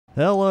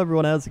Hello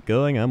everyone, how's it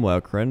going? I'm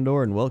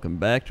WoWcrendor and welcome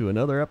back to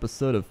another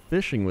episode of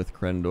Fishing with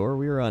Crendor.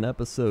 We are on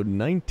episode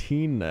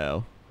 19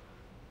 now.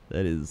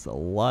 That is a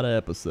lot of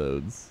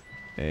episodes.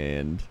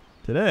 And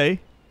today,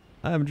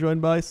 I'm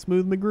joined by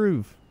Smooth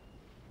McGroove.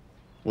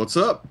 What's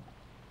up?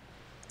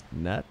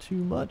 Not too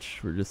much.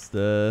 We're just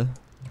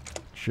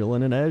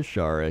chilling in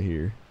Azshara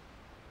here.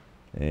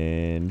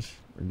 And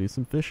we're gonna do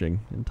some fishing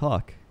and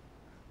talk.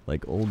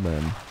 Like old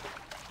men.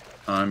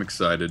 I'm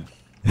excited.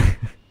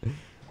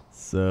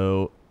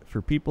 So,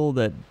 for people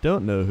that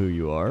don't know who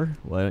you are,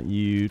 why don't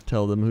you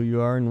tell them who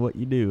you are and what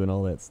you do and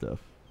all that stuff?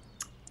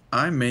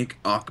 I make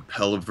a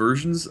cappella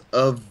versions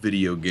of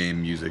video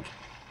game music.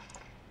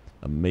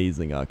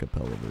 Amazing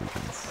acapella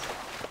versions.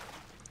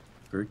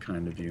 Very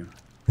kind of you.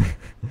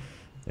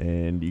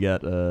 And you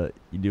got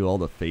you do all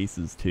the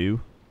faces too.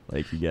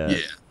 Like you got Yeah.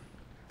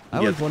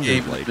 I You was got the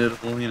wondering game like in the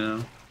middle, you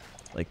know.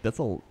 like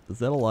is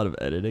that a lot of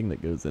editing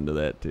that goes into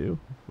that too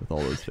with all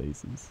those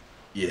faces?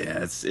 Yeah,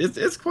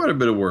 it's quite a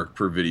bit of work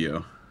per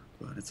video,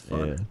 but it's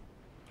fun. Yeah.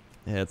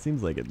 Yeah, it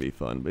seems like it'd be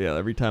fun. But yeah,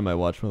 every time I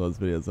watch one of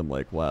those videos I'm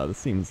like, wow, this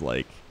seems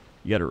like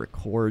you got to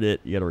record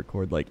it. You got to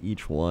record like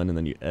each one and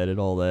then you edit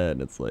all that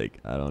and it's like,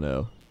 I don't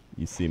know.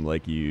 You seem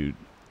like you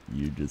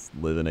just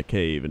live in a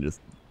cave and just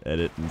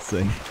edit and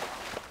sing.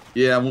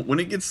 Yeah, when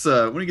it gets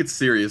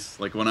serious,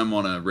 like when I'm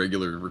on a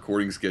regular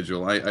recording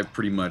schedule, I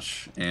pretty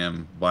much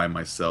am by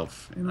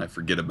myself and I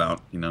forget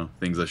about,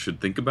 things I should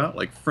think about,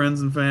 like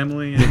friends and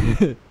family.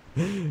 And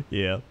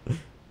Yeah.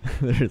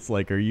 It's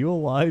like, are you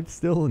alive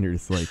still? And you're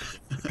just like,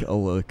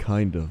 oh,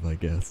 kind of, I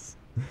guess.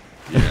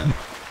 yeah.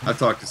 I've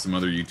talked to some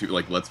other YouTube,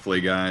 like Let's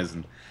Play guys,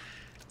 and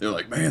they're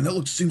like,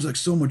 man, seems like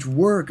so much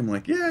work. I'm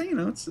like, yeah,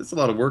 it's a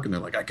lot of work. And they're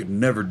like, I could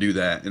never do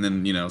that. And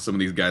then, some of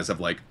these guys have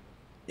like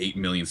 8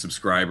 million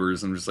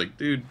subscribers. I'm just like,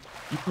 dude,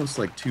 you post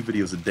like 2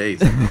 videos a day.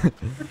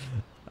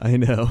 I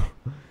know.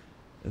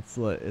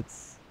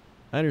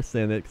 I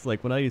understand that because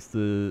like when I used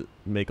to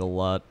make a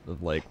lot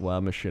of like WoW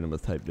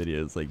Machinima type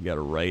videos, like you gotta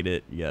write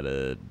it, you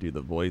gotta do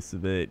the voice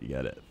of it, you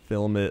gotta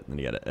film it, and then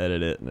you gotta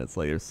edit it, and it's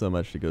like there's so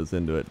much that goes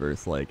into it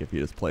versus like if you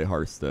just play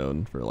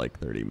Hearthstone for like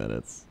 30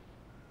 minutes.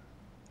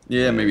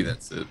 Yeah, maybe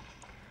that's it.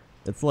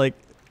 It's like,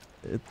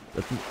 it's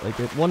like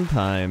at one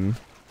time,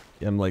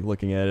 I'm like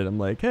looking at it, I'm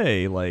like,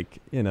 hey, like,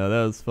 that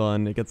was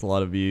fun, it gets a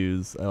lot of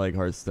views, I like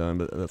Hearthstone,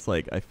 but that's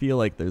like, I feel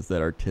like there's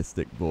that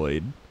artistic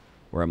void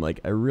where I'm like,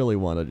 I really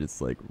want to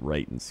just like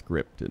write and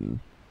script and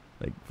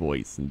like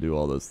voice and do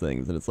all those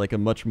things, and it's like a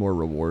much more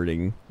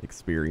rewarding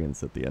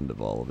experience at the end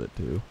of all of it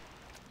too.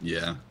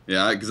 Yeah,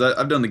 yeah, because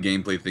I've done the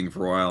gameplay thing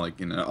for a while,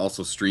 like,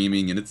 also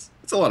streaming, and it's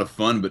a lot of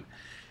fun, but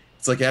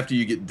it's like after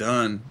you get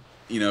done,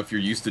 if you're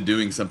used to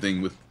doing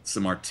something with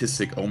some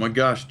artistic, oh my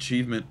gosh,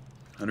 achievement,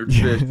 100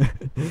 fish,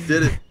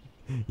 did it.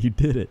 You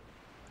did it.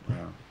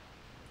 Wow.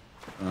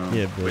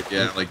 Yeah, but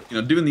yeah, like,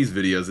 doing these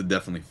videos, it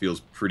definitely feels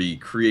pretty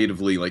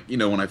creatively, like,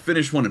 when I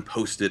finish one and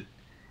post it,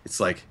 it's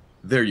like,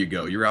 there you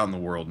go, you're out in the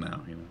world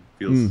now,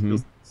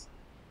 feels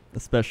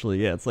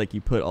especially, yeah, it's like you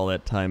put all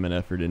that time and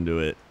effort into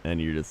it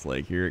and you're just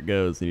like, here it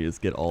goes, and you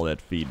just get all that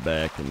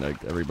feedback and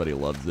like everybody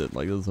loves it,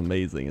 like, it was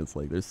amazing. It's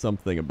like there's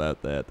something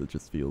about that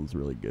just feels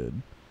really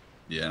good.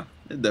 Yeah,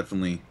 it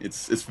definitely,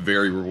 it's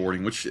very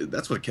rewarding, which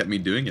that's what kept me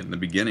doing it in the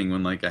beginning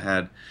when like I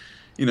had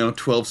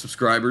 12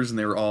 subscribers and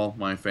they were all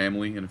my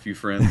family and a few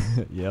friends.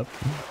 Yep.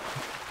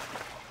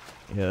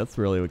 Yeah, that's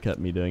really what kept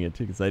me doing it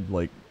too, because I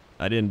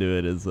didn't do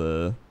it as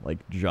a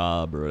like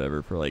job or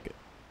whatever for like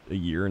a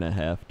year and a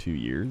half, 2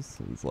 years.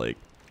 It's like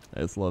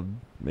I just love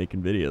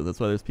making videos. That's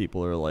why there's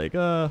people who are like,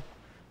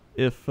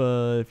 if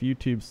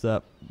YouTube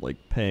stopped like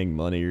paying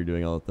money or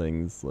doing all the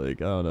things,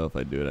 like I don't know if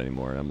I'd do it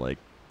anymore. And I'm like,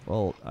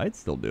 well, I'd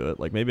still do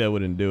it. Like maybe I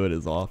wouldn't do it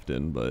as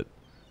often, but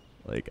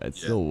like I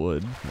still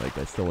would. Like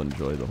I still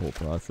enjoy the whole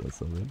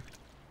process of it.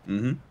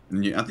 Mm-hmm.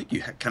 And I think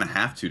you kind of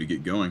have to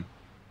get going.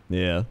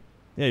 Yeah.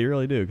 Yeah, you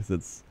really do,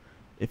 because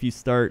if you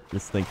start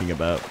just thinking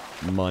about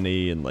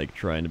money and like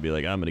trying to be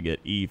like, I'm gonna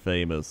get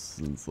famous,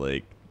 and it's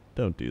like,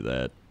 don't do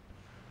that.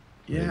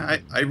 Yeah,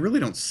 I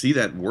really don't see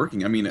that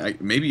working. I mean,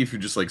 maybe if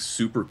you're just like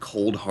super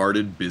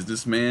cold-hearted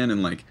businessman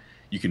and like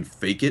you can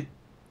fake it.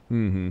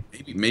 Mm-hmm.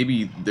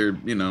 Maybe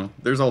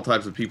there's all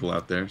types of people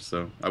out there,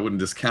 so I wouldn't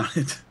discount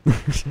it.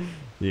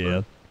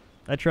 Yeah.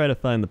 I try to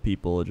find the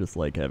people that just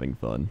like having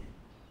fun.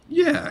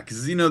 Yeah,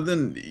 because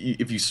then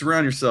if you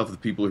surround yourself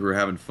with people who are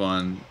having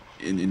fun,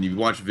 and you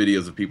watch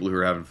videos of people who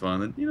are having fun,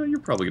 then you're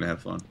probably gonna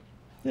have fun.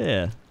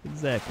 Yeah,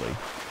 exactly.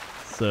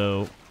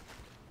 So,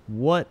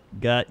 what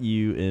got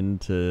you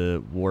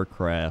into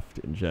Warcraft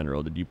in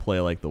general? Did you play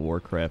like the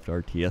Warcraft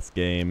RTS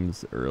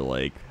games, or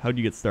like how'd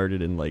you get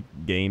started in like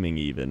gaming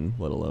even,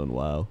 let alone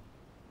WoW?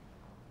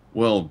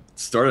 Well,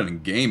 started in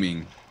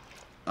gaming,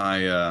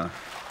 my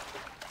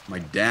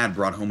dad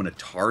brought home an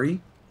Atari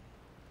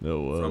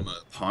Oh, from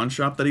a pawn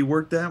shop that he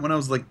worked at when I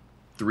was like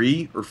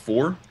 3 or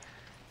 4,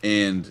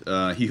 and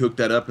he hooked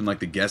that up in like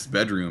the guest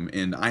bedroom,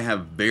 and I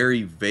have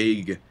very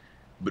vague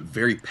but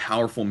very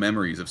powerful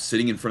memories of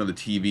sitting in front of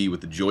the TV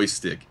with the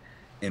joystick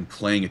and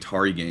playing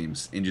Atari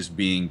games and just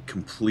being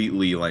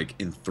completely like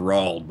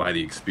enthralled by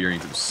the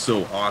experience. It was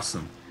so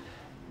awesome.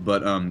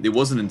 But it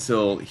wasn't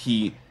until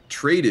he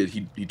traded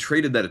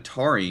that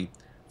Atari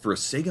for a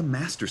Sega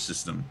Master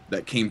System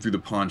that came through the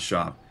pawn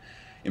shop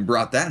and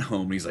brought that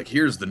home. And he's like,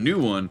 "Here's the new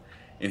one."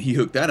 And he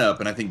hooked that up,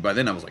 and I think by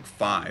then I was like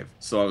 5.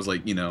 So I was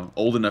like,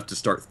 old enough to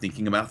start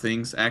thinking about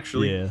things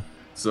actually. Yeah.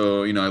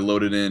 So, I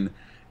loaded in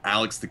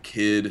Alex the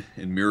Kid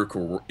in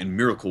Miracle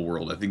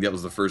World. I think that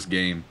was the first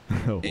game.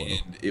 Oh, wow.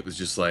 And it was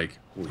just like,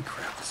 holy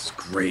crap, this is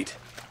great.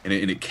 And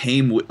it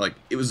came with, like,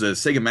 it was a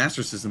Sega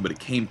Master System, but it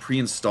came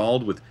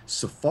pre-installed with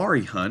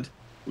Safari Hunt,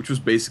 which was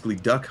basically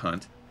Duck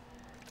Hunt.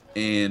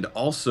 And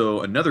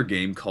also another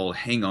game called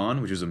Hang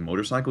On, which is a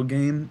motorcycle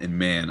game. And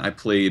man, I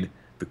played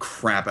the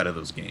crap out of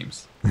those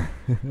games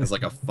as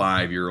like a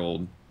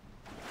 5-year-old.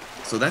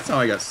 So that's how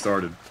I got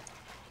started.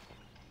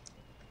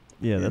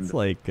 Yeah, that's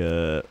like,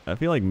 I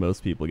feel like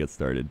most people get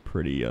started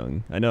pretty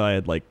young. I know I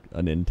had like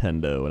a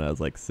Nintendo when I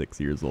was like 6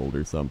 years old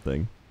or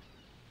something.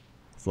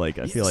 It's like,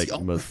 I feel like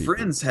all most my people...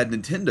 friends had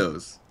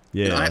Nintendos.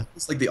 Yeah. And I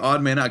was like the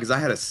odd man out because I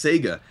had a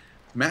Sega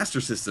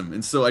Master System.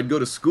 And so I'd go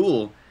to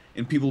school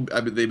and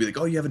they'd be like,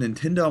 "Oh, you have a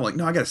Nintendo?" I'm like,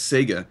 "No, I got a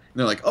Sega." And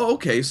they're like, "Oh,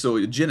 okay, so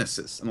a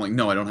Genesis." I'm like,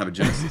 "No, I don't have a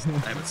Genesis. I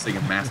have a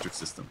Sega Master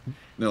System." And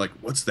they're like,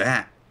 "What's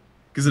that?"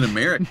 Because in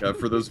America,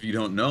 for those of you who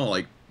don't know,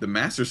 like the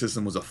Master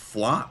System was a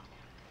flop.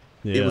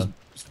 Yeah. It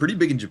was pretty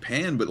big in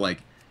Japan, but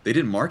like they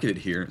didn't market it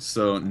here,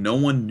 so no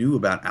one knew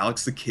about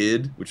Alex the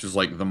Kid, which was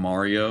like the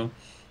Mario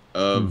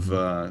of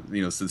the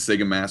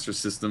Sega Master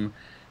System.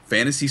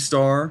 Phantasy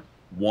Star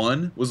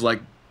 1 was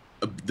like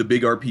the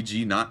big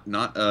RPG, not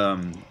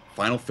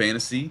Final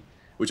Fantasy,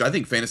 which I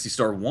think Phantasy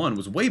Star 1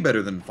 was way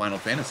better than Final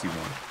Fantasy 1.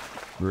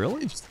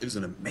 Really? It was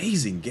an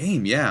amazing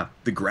game, yeah.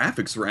 The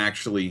graphics were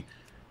actually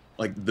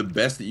like the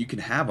best that you could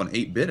have on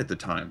 8-bit at the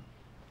time.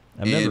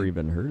 I've never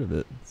even heard of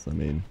it, so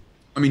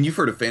I mean, you've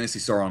heard of Phantasy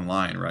Star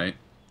Online, right?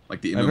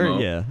 Like the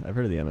MMO? I've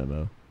heard of the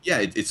MMO. Yeah,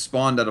 it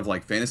spawned out of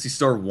like Phantasy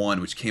Star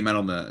 1, which came out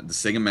on the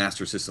Sega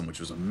Master System, which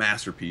was a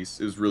masterpiece.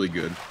 It was really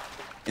good.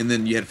 And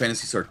then you had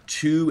Phantasy Star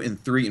 2 and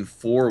 3 and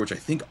 4, which I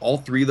think all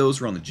 3 of those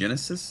were on the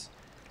Genesis,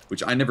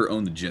 which I never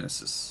owned the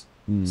Genesis.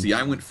 See,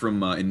 I went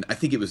from, I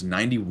think it was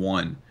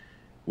 91,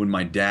 when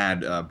my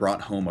dad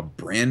brought home a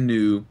brand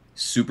new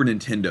Super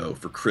Nintendo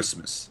for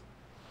Christmas.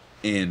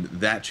 And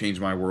that changed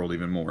my world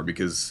even more,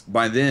 because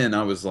by then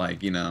I was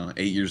like, 8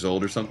 years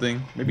old or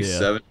something, maybe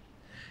 7.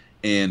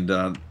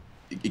 And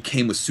it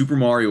came with Super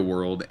Mario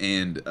World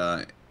and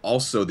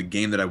also the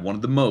game that I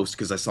wanted the most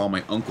because I saw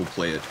my uncle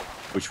play it,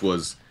 which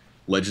was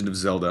Legend of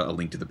Zelda: A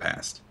Link to the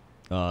Past.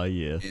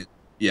 Yeah. And,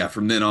 yeah,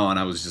 from then on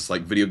I was just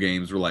like, video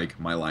games were like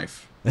my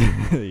life.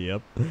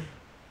 Yep.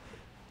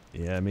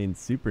 Yeah, I mean,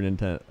 Super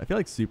Nintendo... I feel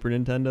like Super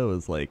Nintendo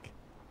was like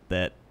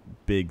that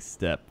big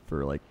step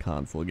for like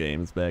console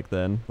games back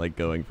then, like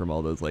going from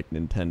all those like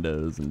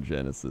Nintendos and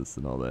Genesis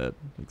and all that.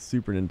 Like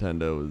Super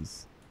Nintendo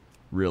was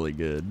really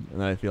good,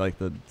 and I feel like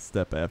the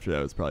step after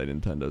that was probably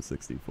Nintendo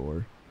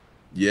 64.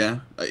 Yeah,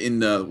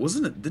 didn't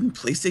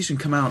PlayStation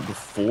come out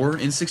before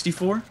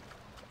N64?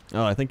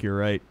 Oh, I think you're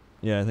right.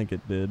 Yeah, I think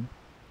it did.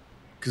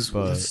 Because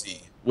let's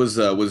see, was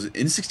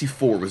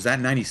N64, was that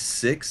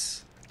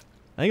 96?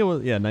 I think it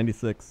was, yeah,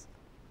 96.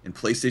 And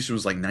PlayStation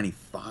was like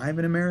 95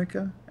 in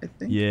America, I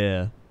think.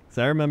 Yeah,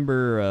 so I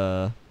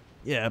remember,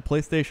 yeah,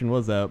 PlayStation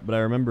was out, but I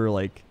remember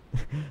like,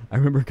 I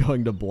remember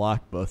going to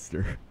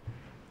Blockbuster.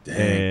 Dang.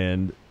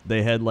 And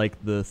they had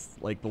like this,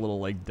 like the little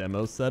like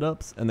demo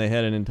setups, and they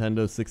had a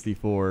Nintendo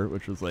 64,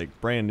 which was like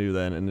brand new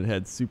then, and it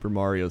had Super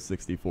Mario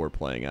 64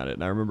 playing on it.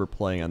 And I remember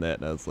playing on that,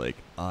 and I was like,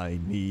 I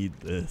need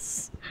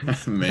this.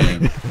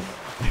 Man.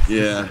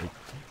 Yeah.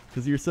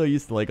 Because you're so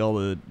used to like all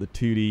the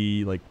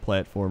 2D like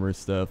platformer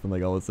stuff and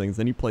like all those things.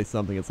 Then you play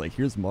something, it's like,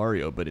 here's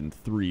Mario, but in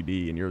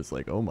 3D, and you're just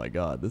like, oh my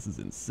god, this is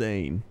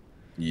insane.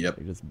 Yep.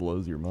 It just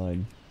blows your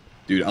mind.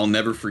 Dude, I'll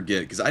never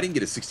forget, because I didn't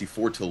get a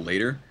 64 till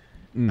later.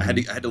 I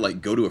had to like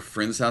go to a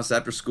friend's house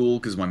after school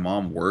because my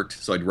mom worked,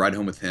 so I'd ride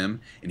home with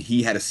him, and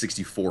he had a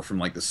 64 from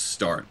like the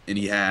start, and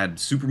he had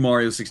Super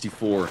Mario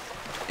 64,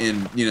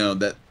 and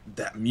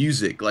that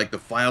music, like the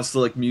file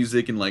select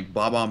music, and like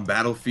Bob on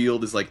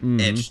Battlefield is like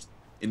etched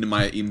into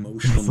my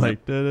emotional. It's like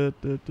yeah,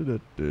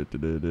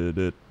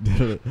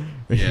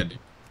 dude.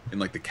 And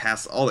like the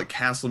castle, all the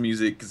castle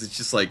music, because it's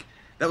just like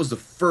that was the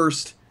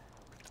first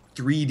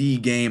 3D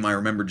game I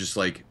remember just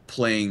like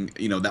playing,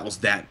 that was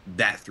that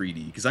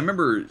 3D, because I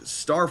remember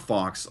Star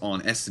Fox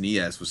on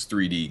SNES was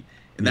 3D,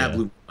 and that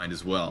blew my mind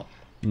as well.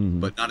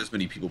 But not as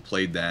many people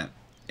played that,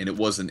 and it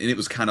was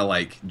kind of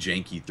like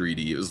janky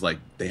 3D. It was like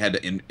they had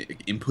to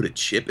input a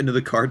chip into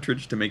the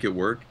cartridge to make it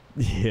work.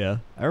 Yeah,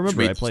 I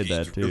remember I played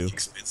that too. Really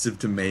expensive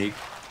to make.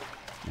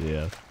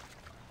 Yeah,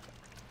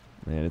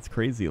 man, it's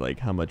crazy like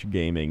how much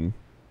gaming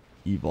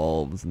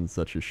evolves in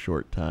such a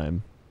short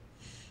time.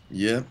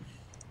 Yep.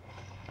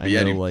 I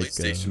yeah, know, dude, like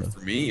PlayStation for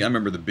me, I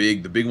remember the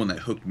big one that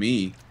hooked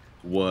me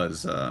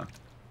was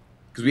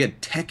because we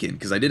had Tekken,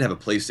 because I did have a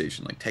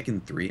PlayStation, like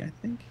Tekken 3, I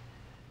think,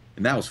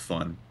 and that was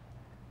fun.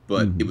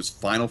 But it was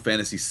Final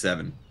Fantasy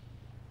 7,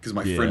 because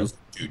my friend Yeah. was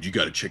like, dude, you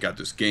got to check out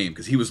this game,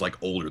 because he was like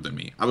older than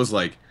me. I was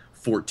like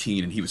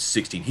 14 and he was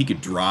 16. He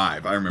could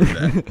drive. I remember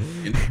that.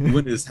 And we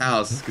went to his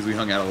house because we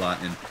hung out a lot,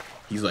 and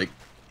he's like,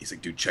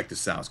 dude, check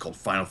this out. It's called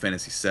Final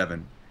Fantasy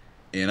VII,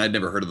 and I'd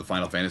never heard of the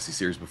Final Fantasy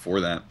series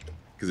before that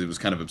because it was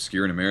kind of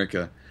obscure in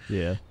America.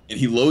 Yeah. And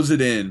he loads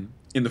it in,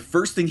 and the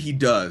first thing he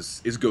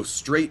does is go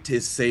straight to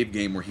his save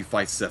game where he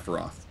fights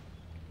Sephiroth.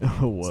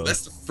 Oh, whoa. So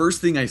that's the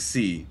first thing I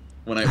see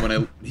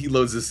when he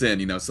loads this in,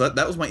 you know. So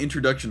that was my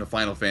introduction to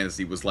Final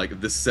Fantasy, was like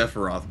this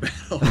Sephiroth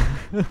battle.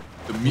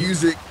 The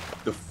music,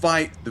 the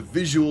fight, the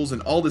visuals,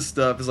 and all this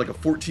stuff. As like a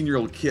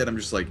 14-year-old kid, I'm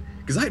just like,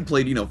 because I had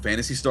played, you know,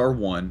 Phantasy Star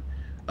 1,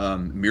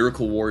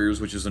 Miracle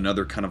Warriors, which is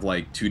another kind of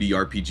like 2D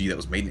RPG that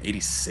was made in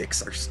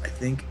 '86, I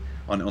think,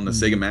 on the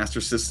Sega Master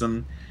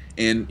System.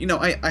 And you know,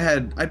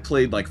 I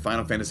played like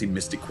Final Fantasy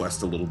Mystic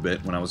Quest a little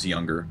bit when I was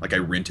younger. Like I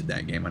rented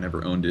that game, I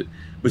never owned it.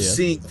 But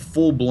seeing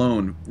full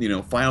blown, you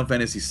know, Final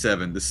Fantasy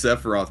VII, the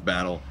Sephiroth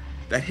battle,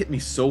 that hit me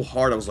so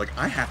hard. I was like,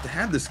 I have to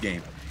have this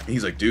game. And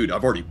he's like, dude,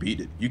 I've already beat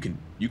it. You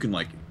can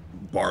like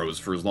borrow it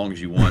for as long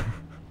as you want.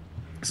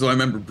 So I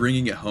remember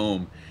bringing it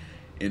home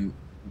and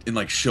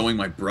like showing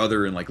my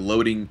brother and like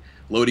loading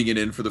it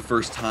in for the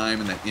first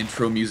time, and that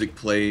intro music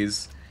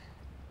plays.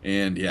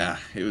 And yeah,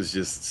 it was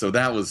just, so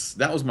that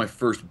was my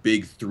first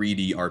big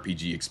 3D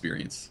RPG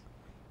experience.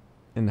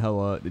 And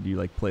how did you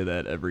like play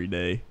that every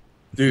day?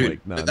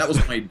 Dude, Like, that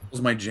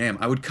was my jam.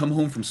 I would come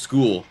home from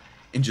school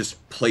and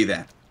just play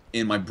that.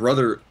 And my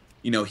brother,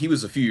 you know, he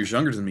was a few years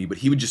younger than me, but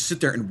he would just sit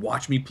there and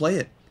watch me play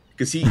it,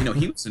 because he, you know,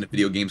 he was into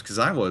video games because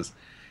I was.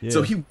 Yeah.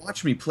 So he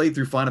watched me play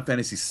through Final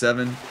Fantasy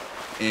VII,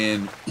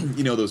 and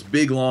you know, those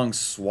big long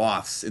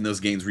swaths in those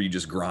games where you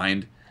just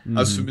grind. I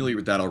was familiar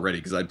with that already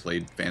because I'd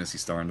played Phantasy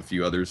Star and a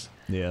few others.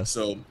 Yeah.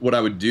 So what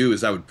I would do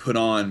is I would put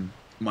on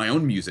my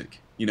own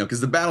music, you know,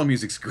 because the battle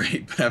music's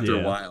great, but after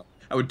a while,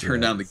 I would turn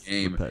down the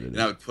game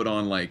and I would put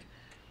on like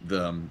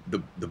the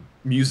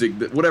music,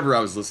 that whatever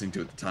I was listening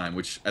to at the time,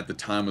 which at the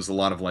time was a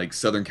lot of like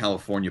Southern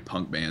California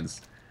punk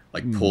bands,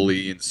 like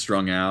Pulley and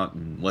Strung Out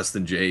and Less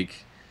Than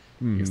Jake.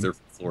 I guess they're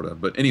from Florida.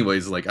 But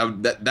anyways, like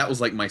that was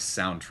like my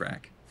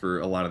soundtrack for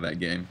a lot of that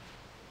game.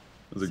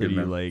 It was a good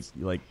memory.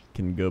 You like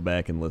can go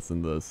back and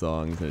listen to those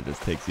songs, and it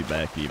just takes you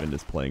back to even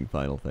just playing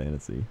Final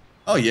Fantasy.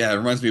 Oh yeah, it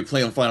reminds me of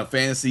playing Final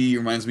Fantasy. It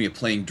reminds me of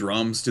playing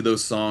drums to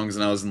those songs,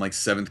 and I was in like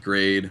 7th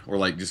grade, or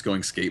like just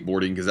going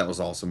skateboarding, because that was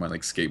also my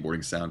like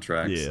skateboarding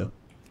soundtrack. Yeah.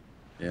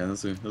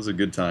 So, yeah, those are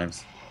good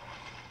times.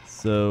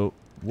 So,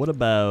 what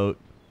about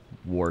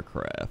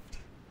Warcraft?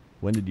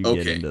 When did you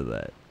get into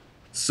that?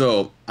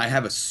 So I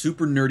have a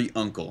super nerdy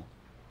uncle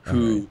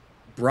who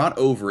brought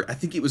over, I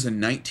think it was in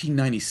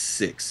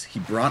 1996, he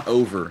brought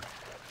over,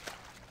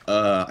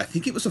 I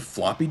think it was a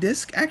floppy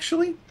disk,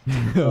 actually,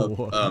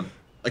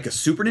 like a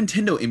Super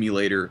Nintendo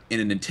emulator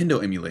and a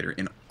Nintendo emulator,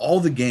 and all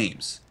the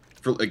games,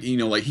 for like, you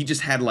know, like he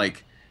just had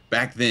like,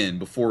 back then,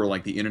 before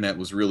like the internet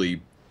was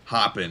really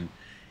hopping,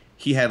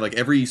 he had like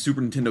every Super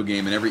Nintendo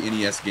game and every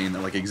NES game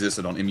that like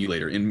existed on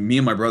emulator, and me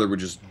and my brother were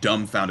just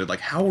dumbfounded,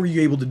 like, how were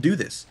you able to do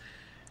this?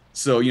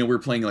 So, you know, we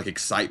were playing like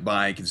Excite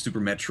Bike and Super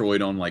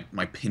Metroid on like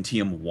my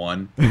Pentium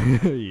 1.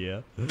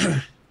 Yeah.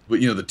 But,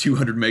 you know, the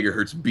 200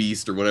 megahertz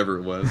beast or whatever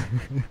it was.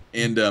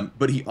 And,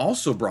 but he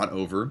also brought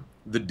over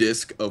the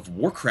disc of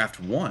Warcraft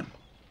 1.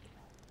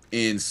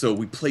 And so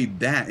we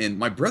played that, and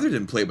my brother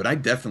didn't play, but I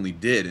definitely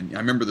did. And I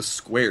remember the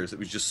squares. It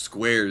was just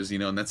squares, you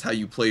know, and that's how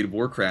you played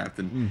Warcraft.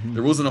 And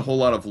there wasn't a whole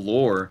lot of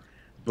lore,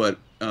 but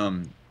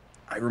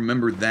I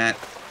remember that,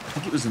 I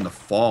think it was in the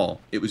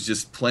fall. It was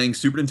just playing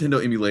Super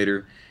Nintendo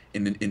emulator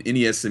and an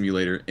NES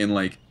emulator and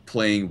like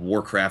playing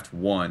Warcraft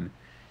 1.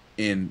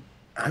 And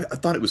I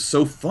thought it was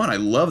so fun. I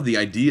loved the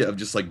idea of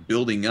just like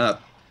building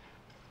up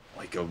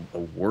like a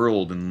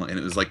world, and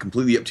it was like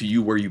completely up to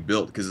you where you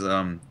built, because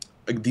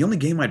the only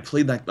game I'd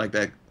played like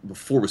that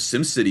before was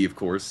SimCity, of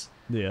course.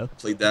 Yeah. I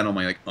played that on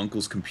my like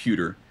uncle's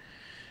computer.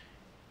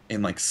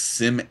 And like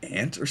Sim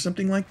Ant or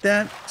something like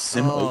that.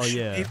 Sim Ocean.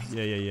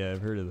 Yeah.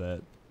 I've heard of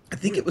that. I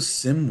think it was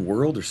Sim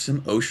World or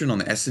Sim Ocean on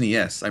the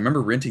SNES. I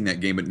remember renting that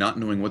game but not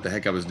knowing what the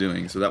heck I was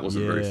doing, so that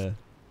wasn't very fun.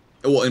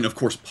 Well, and of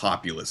course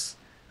Populous.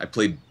 I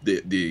played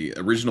the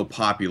original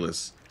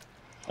Populous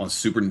on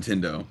Super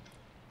Nintendo.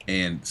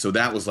 And so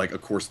that was like,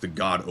 of course, the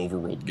God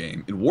Overworld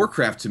game. And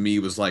Warcraft to me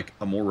was like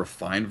a more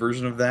refined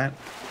version of that.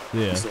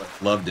 Yeah. So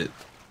I loved it.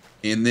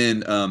 And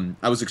then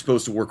I was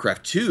exposed to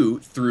Warcraft 2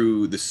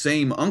 through the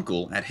same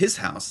uncle at his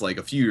house, like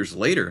a few years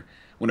later,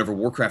 whenever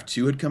Warcraft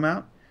 2 had come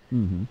out.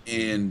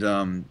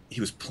 And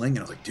he was playing it.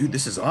 I was like, dude,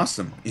 this is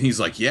awesome. And he's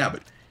like, yeah,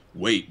 but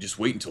just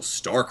wait until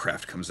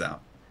StarCraft comes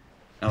out.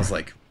 And I was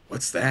like,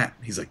 what's that?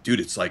 He's like,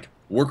 dude, it's like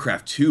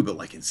Warcraft 2, but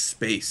like in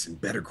space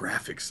and better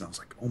graphics. And I was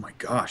like, oh my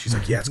gosh. He's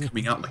like, yeah, it's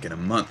coming out like in a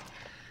month.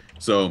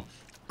 So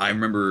I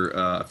remember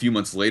a few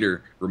months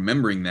later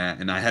remembering that,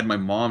 and I had my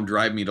mom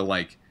drive me to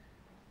like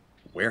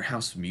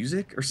Warehouse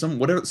Music or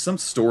some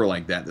store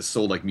like that that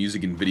sold like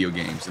music and video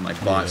games, and I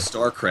bought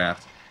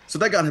StarCraft. So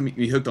that got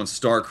me hooked on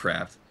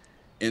StarCraft.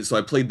 And so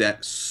I played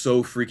that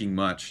so freaking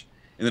much.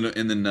 And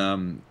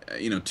then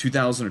you know,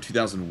 2000 or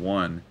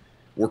 2001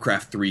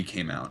 Warcraft 3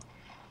 came out,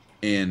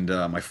 and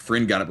my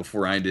friend got it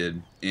before I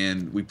did,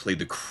 and we played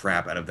the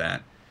crap out of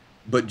that.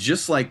 But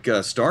just like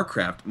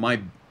StarCraft,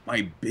 my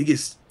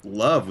biggest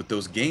love with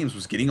those games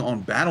was getting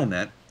on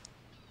BattleNet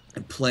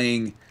and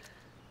playing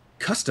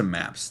custom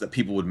maps that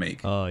people would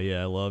make. Oh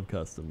yeah, I love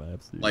custom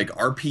maps, dude. Like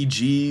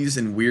RPGs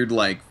and weird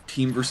like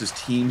team versus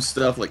team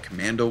stuff like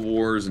Commando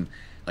Wars and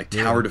like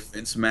tower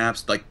defense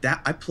maps like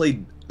that. I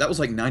played that was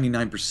like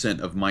 99%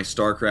 of my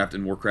StarCraft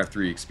and Warcraft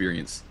 3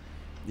 experience.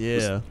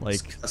 Yeah,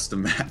 was like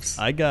custom maps.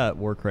 I got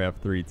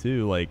Warcraft 3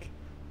 too, like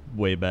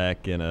way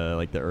back in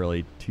like the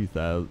early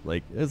 2000.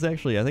 Like it was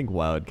actually, I think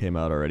WoW had came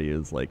out already. It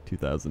was like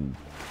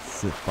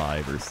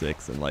 2005 or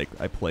 6, and like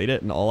I played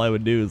it, and all I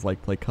would do is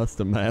like play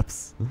custom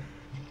maps.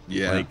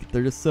 Yeah, like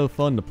they're just so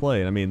fun to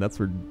play. I mean, that's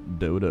where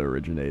Dota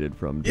originated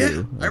from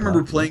too. Yeah, I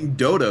remember playing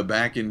Dota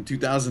back in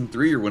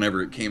 2003 or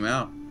whenever it came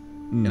out.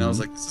 Mm-hmm. And I was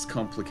like, this is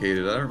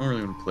complicated. I don't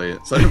really want to play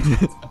it. So I don't play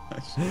it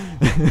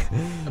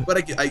that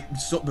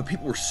much. But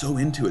people were so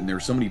into it, and there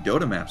were so many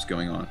Dota maps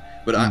going on.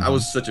 But I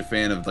was such a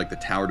fan of like the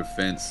tower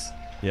defense.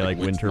 Yeah, like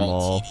Winter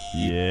Mall.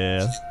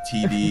 Yeah.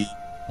 TD,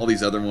 all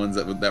these other ones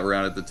that were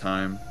out at the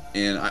time.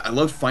 And I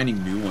loved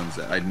finding new ones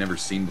that I'd never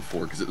seen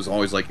before, because it was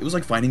always like, it was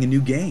like finding a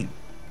new game.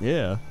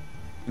 Yeah.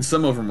 And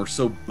some of them were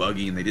so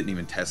buggy, and they didn't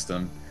even test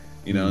them.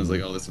 You know, I was like,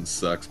 oh, this one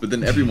sucks. But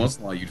then every once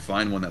in a while, you'd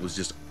find one that was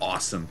just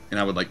awesome, and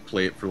I would like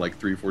play it for like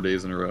 3 or 4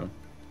 days in a row.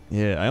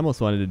 Yeah, I almost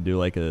wanted to do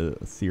like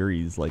a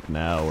series like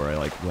now where I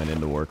like went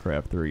into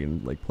Warcraft 3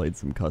 and like played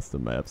some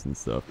custom maps and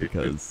stuff,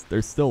 because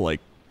there's still like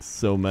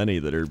so many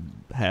that are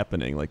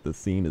happening. Like the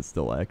scene is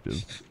still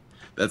active.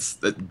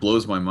 That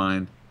blows my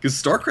mind. Because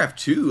StarCraft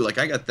 2, like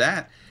I got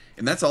that,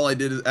 and that's all I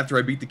did after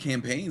I beat the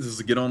campaigns is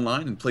to get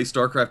online and play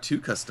StarCraft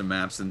 2 custom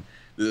maps, and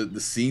the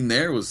scene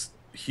there was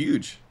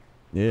huge.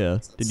 Yeah.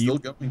 Did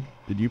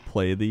you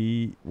play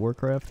the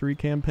Warcraft 3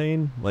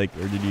 campaign? Like,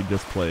 or did you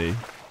just play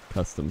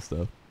custom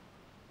stuff?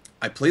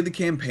 I played the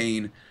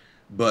campaign,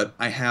 but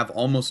I have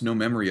almost no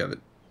memory of it.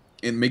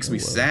 It makes me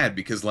sad,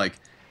 because like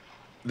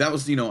that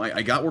was, you know,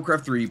 I got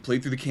Warcraft 3,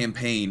 played through the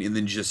campaign, and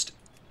then just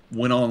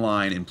went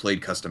online and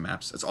played custom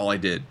maps. That's all I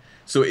did.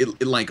 So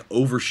it like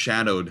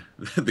overshadowed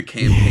the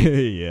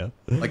campaign. Yeah.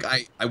 Like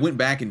I went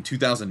back in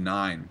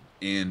 2009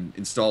 and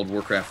installed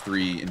Warcraft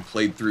 3 and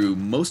played through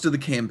most of the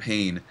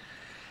campaign,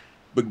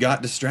 but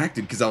got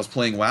distracted because I was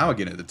playing WoW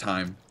again at the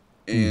time,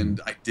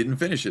 and I didn't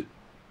finish it,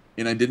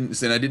 and I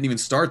didn't even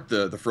start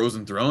the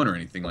Frozen Throne or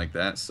anything like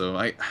that. So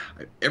I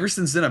ever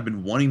since then I've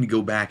been wanting to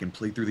go back and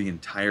play through the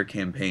entire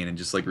campaign and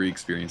just like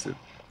re-experience it.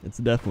 It's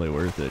definitely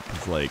worth it,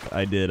 because like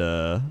I did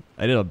a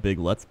big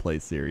Let's Play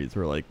series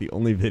where like the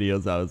only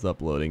videos I was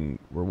uploading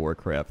were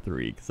Warcraft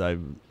 3, because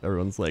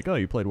everyone's like, oh,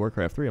 you played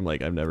Warcraft 3? I'm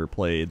like, I've never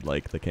played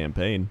like the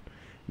campaign,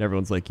 and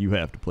everyone's like, you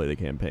have to play the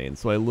campaign.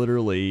 So I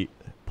literally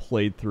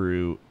played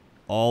through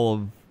all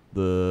of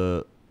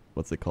the,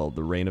 what's it called,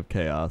 the Reign of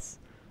Chaos,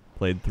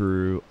 played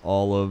through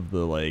all of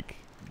the like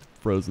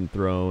Frozen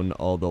Throne,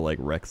 all the like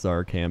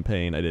Rexxar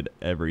campaign. I did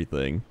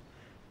everything,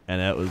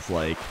 and that was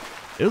like,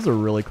 it was a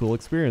really cool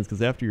experience,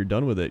 because after you're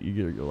done with it,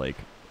 you're like,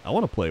 I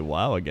want to play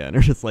WoW again,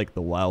 or just like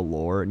the WoW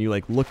lore, and you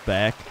like look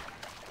back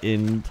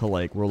into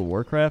like World of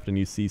Warcraft, and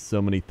you see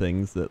so many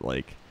things that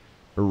like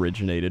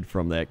originated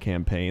from that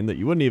campaign that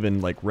you wouldn't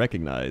even like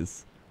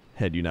recognize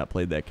had you not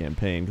played that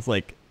campaign. Because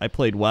like I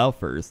played WoW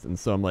first, and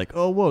so I'm like,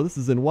 oh whoa, this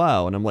is in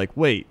WoW, and I'm like,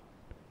 wait,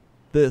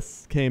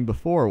 this came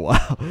before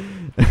WoW.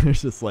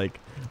 There's just like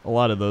a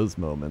lot of those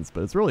moments,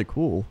 but it's really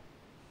cool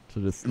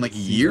to just, and like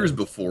years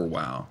before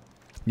WoW.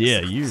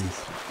 Yeah, years.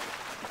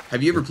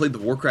 Have you ever played the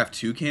Warcraft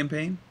 2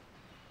 campaign?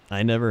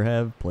 I never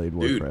have played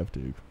Warcraft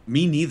 2.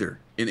 Me neither.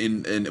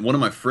 And one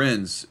of my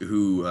friends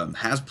who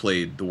has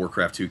played the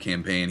Warcraft 2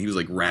 campaign, he was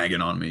like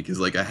ragging on me,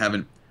 because like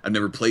I've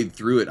never played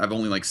through it. I've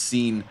only like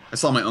I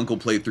saw my uncle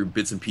play through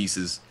bits and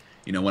pieces,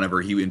 you know,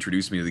 whenever he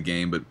introduced me to the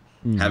game, but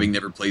having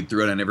never played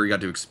through it, I never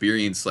got to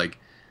experience like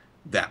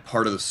that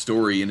part of the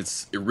story in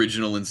its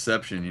original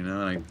inception, you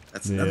know, and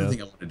that's another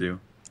thing I want to do.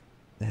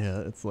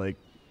 Yeah, it's like,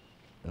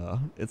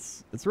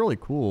 it's really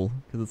cool,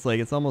 because it's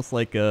like, it's almost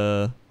like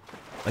a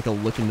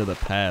look into the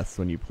past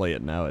when you play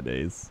it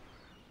nowadays.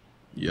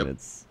 Yep. And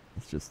it's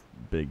just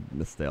big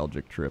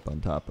nostalgic trip on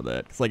top of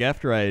that. Because like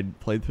after I had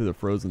played through the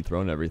Frozen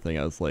Throne and everything,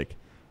 I was like,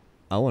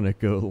 I want to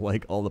go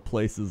like all the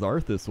places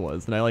Arthas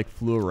was, and I like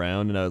flew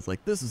around, and I was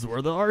like, this is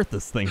where the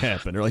Arthas thing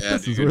happened, or like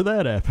this is where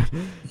that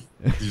happened.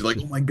 You're like,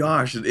 oh my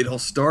gosh, it all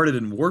started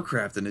in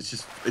Warcraft, and it's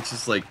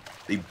just like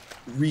they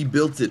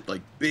rebuilt it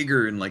like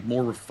bigger and like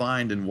more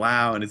refined, and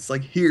WoW, and it's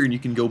like here, and you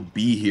can go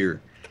be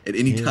here at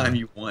any time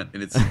you want,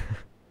 and it's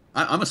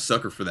I'm a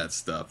sucker for that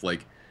stuff.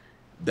 Like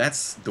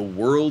that's the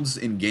worlds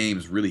in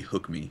games really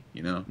hook me,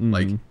 you know.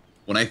 Like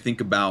when I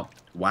think about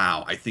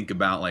WoW, I think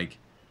about like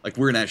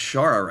we're in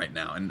Ashara right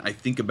now, and I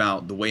think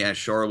about the way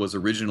Ashara was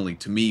originally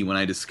to me when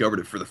I discovered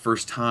it for the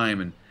first time,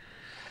 and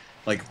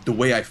like the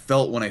way I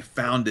felt when I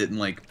found it, and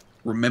like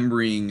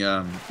remembering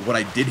what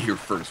I did here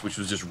first, which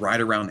was just ride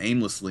around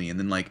aimlessly, and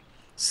then like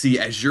see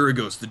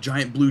Azuragos, the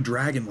giant blue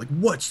dragon, like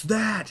what's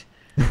that?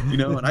 you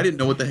know, and I didn't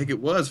know what the heck it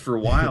was for a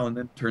while, and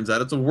then it turns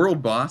out it's a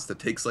world boss that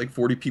takes like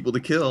 40 people to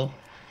kill.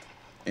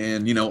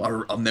 And you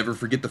know, I'll never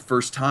forget the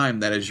first time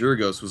that Azure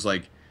Ghost was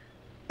like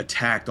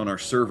attacked on our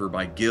server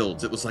by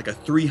guilds. It was like a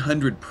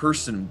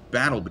 300-person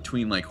battle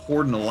between like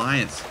Horde and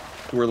Alliance,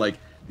 where like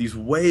these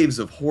waves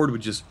of Horde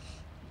would just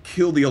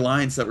kill the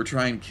Alliance that were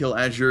trying to kill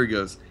Azure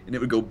Ghost, and it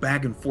would go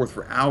back and forth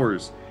for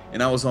hours.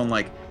 And I was on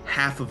like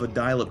half of a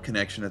dial-up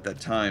connection at that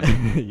time.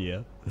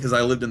 Yeah. Because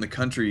I lived in the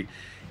country,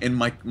 and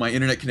my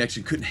internet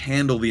connection couldn't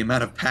handle the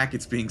amount of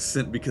packets being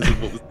sent because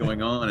of what was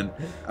going on. And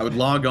I would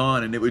log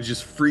on, and it would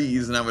just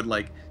freeze, and I would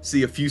like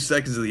see a few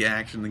seconds of the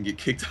action and get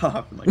kicked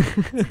off. And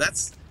like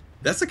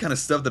that's the kind of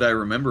stuff that I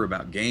remember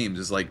about games,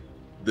 is like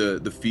the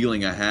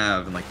feeling I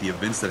have and like the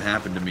events that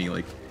happen to me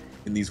like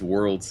in these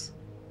worlds.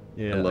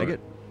 Yeah,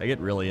 I get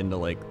really into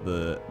like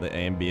the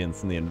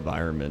ambience and the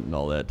environment and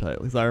all that type.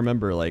 Because I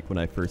remember like when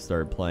I first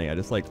started playing, I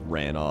just like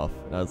ran off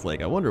and I was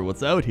like, I wonder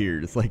what's out here.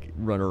 Just like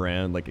run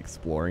around like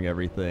exploring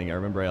everything. I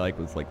remember I like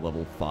was like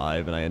level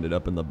 5 and I ended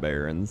up in the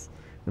Barrens.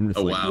 I'm just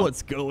like, wow.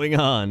 What's going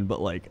on? But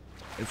like,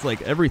 it's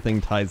like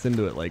everything ties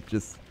into it. Like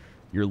just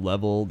your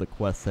level, the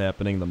quests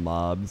happening, the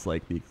mobs,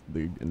 like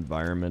the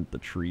environment, the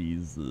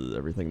trees,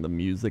 everything, the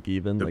music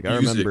even. The like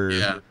music, I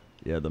remember,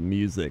 yeah, the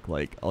music.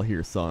 Like I'll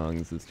hear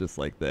songs. It's just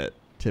like that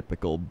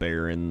typical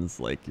Barrens,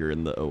 like you're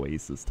in the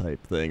Oasis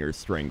type thing, or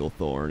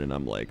Stranglethorn, and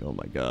I'm like, oh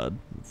my god,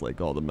 it's like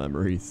all the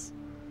memories.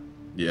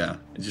 Yeah,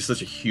 it's just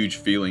such a huge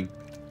feeling.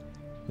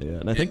 Yeah,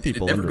 and I think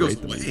people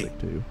underrate the music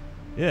too.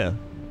 Yeah,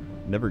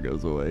 never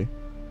goes away.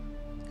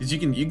 Because you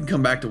can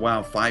come back to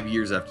WoW 5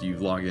 years after you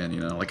log in,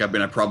 you know, like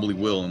I probably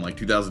will in like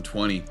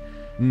 2020,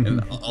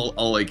 and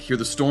I'll like hear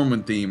the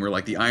Stormwind theme, or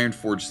like the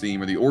Ironforge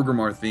theme, or the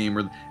Orgrimmar theme,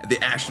 or the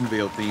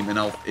Ashenvale theme, and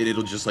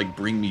it'll just like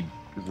bring me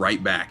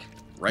right back to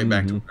where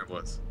I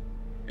was.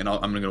 And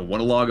I'm gonna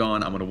want to log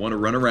on. I'm gonna want to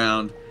run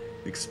around,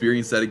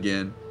 experience that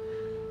again.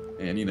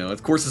 And you know,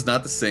 of course, it's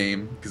not the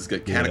same because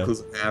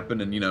Cataclysm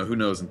happened, and you know, who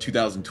knows? In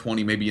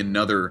 2020, maybe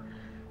another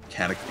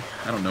Cataclysm.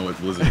 I don't know what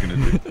Blizzard's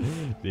gonna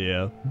do.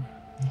 Yeah.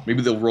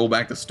 Maybe they'll roll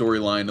back the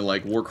storyline to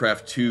like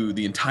Warcraft 2,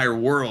 the entire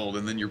world,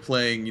 and then you're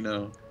playing, you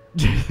know.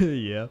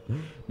 Yeah.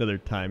 Another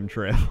time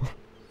travel.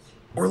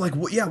 Or like,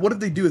 what if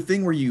they do a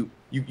thing where you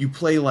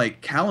play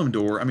like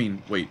Kalimdor? I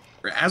mean, wait,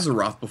 or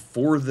Azeroth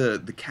before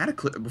the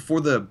Cataclysm, before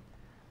the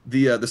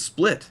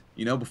split,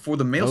 you know, before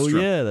the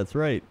Maelstrom. Oh yeah, that's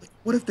right.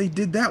 What if they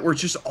did that where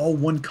it's just all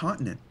one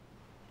continent?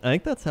 I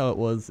think that's how it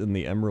was in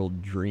the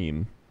Emerald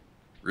Dream.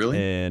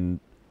 Really? And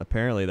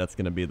apparently that's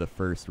going to be the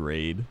first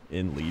raid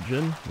in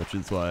Legion, which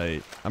is why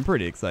I'm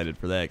pretty excited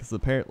for that. Because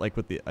apparently,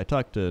 like I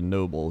talked to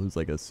Noble, who's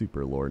like a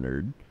super lore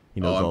nerd.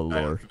 He knows all the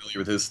lore. I'm familiar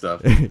with his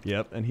stuff.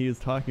 Yep, and he was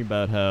talking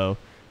about how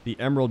the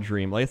Emerald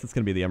Dream, I guess it's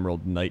going to be the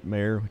Emerald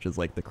Nightmare, which is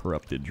like the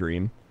corrupted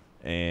dream.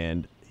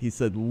 And he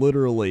said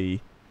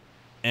literally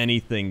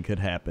anything could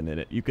happen in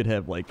it. You could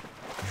have like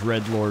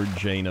Dreadlord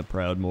Jaina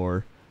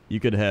Proudmoore. You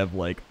could have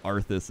like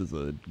Arthas as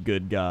a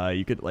good guy.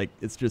 You could like,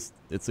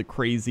 it's a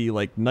crazy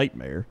like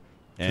nightmare.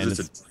 And it's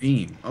a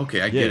dream.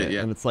 Okay, I get it,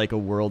 yeah. And it's like a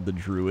world the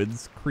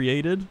Druids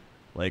created,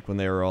 like when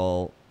they were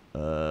all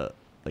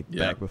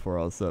back before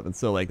all this stuff. And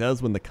so like that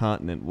was when the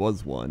continent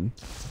was one.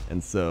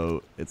 And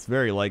so it's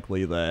very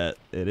likely that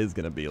it is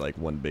going to be like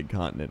one big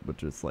continent with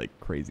just like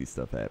crazy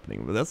stuff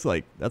happening. But that's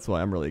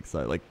why I'm really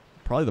excited. Like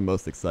probably the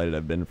most excited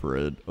I've been for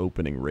an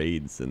opening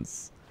raid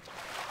since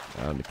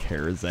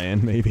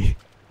Karazhan maybe.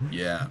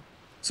 Yeah.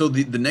 So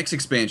the next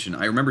expansion,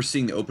 I remember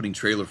seeing the opening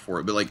trailer for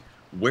it, but like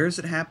where is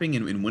it happening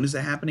and when is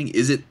it happening?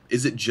 Is it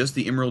just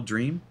the Emerald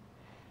Dream?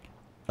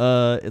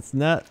 It's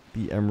not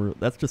the Emerald.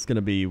 That's just going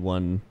to be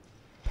one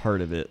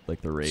part of it,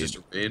 like the raid. It's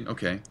just a raid?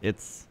 Okay.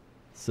 It's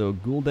so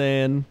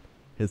Gul'dan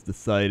has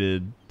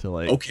decided to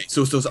like. Okay,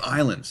 so it's those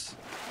islands.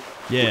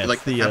 Yeah,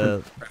 like the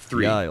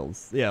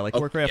Isles. Yeah, like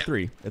Warcraft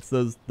 3. It's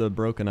the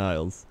Broken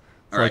Isles.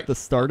 So like the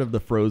start of the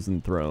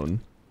Frozen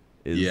Throne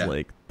is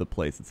like the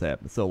place it's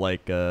happening. So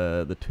like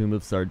the Tomb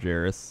of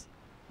Sargeras,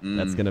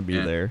 that's gonna be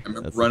there. I'm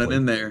running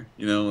in there,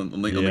 you know,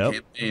 on the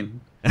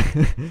campaign.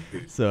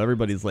 So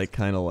everybody's like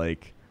kind of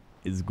like,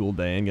 is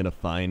Gul'dan gonna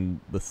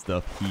find the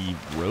stuff he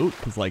wrote?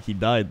 Because like he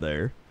died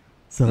there.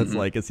 So it's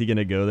like, is he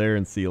gonna go there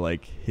and see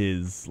like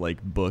his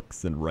like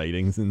books and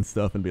writings and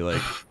stuff and be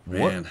like,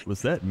 what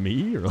was that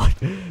me? Or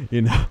like,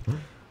 you know?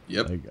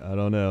 Yep. Like, I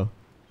don't know.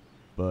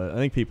 But I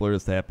think people are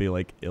just happy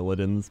like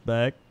Illidan's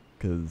back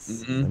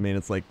because I mean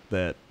it's like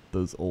that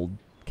those old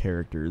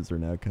characters are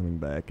now coming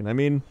back, and I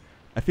mean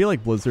I feel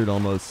like Blizzard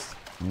almost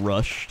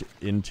rushed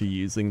into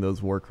using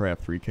those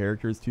Warcraft 3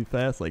 characters too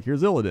fast. Like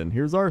here's Illidan,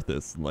 here's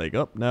Arthas, and like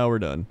now we're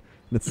done.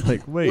 And it's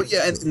like wait. Well,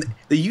 yeah, and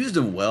they used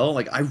them well.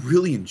 Like I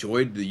really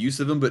enjoyed the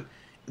use of them, but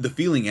the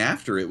feeling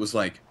after it was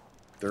like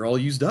they're all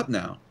used up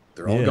now.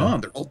 They're all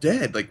gone. They're all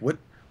dead. Like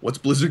what's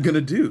Blizzard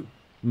gonna do?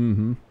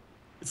 Mm-hmm.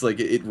 It's like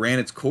it ran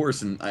its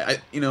course, and I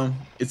you know,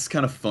 it's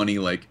kind of funny,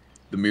 like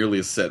the merely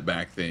a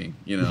setback thing,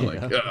 you know,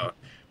 like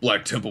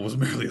Black Temple was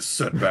merely a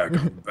setback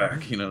on the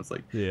back. You know, it's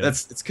like Yeah.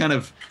 it's kind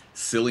of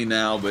silly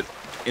now, but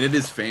and it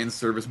is fan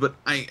service. But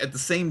at the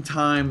same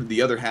time,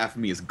 the other half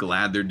of me is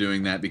glad they're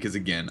doing that because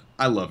again,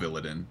 I love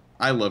Illidan,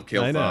 I love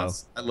I know.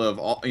 Kael'thas, I love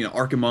all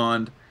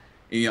Archimonde,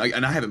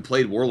 and I haven't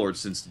played Warlords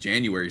since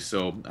January,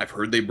 so I've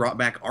heard they brought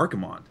back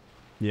Archimonde.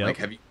 Yep. Like,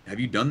 have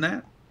you done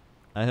that?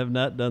 I have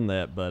not done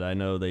that, but I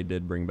know they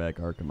did bring back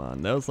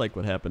Archimonde. That was like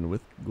what happened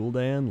with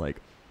Gul'dan. Like,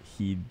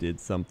 he did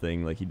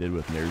something like he did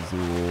with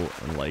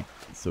Ner'zhul, and like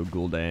so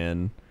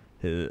Gul'dan.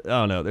 I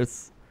don't know.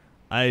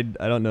 I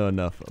don't know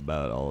enough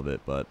about all of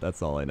it, but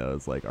that's all I know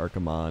is like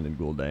Archimonde and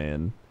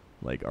Gul'dan.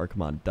 Like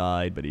Archimonde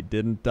died, but he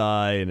didn't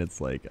die, and it's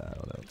like I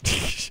don't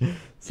know.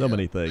 So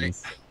many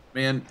things.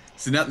 Man,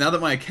 so now that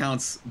my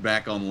account's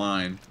back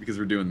online because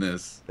we're doing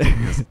this,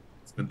 I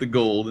spent the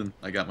gold and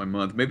I got my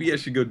month. Maybe I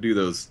should go do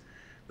those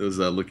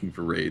looking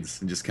for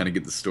raids and just kind of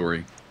get the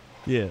story.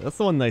 Yeah, that's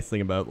the one nice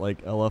thing about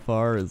like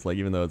LFR is like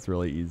even though it's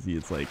really easy,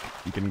 it's like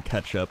you can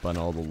catch up on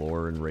all the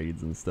lore and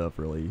raids and stuff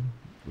really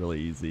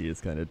easy.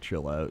 Just kind of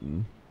chill out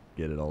and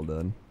get it all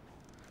done.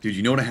 Dude,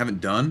 you know what I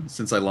haven't done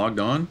since I logged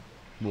on?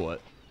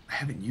 What? I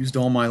haven't used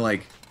all my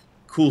like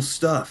cool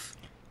stuff.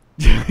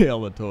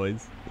 All the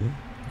toys.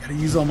 Gotta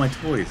use all my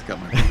toys. Got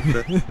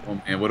my oh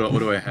man, what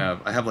do I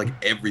have? I have like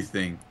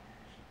everything.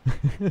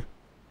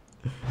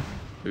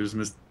 There's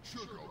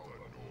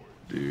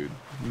Dude,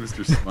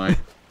 Mr. Smite.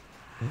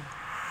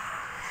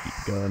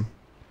 Keep going.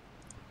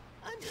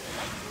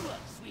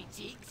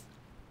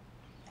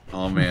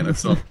 Oh man, I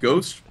saw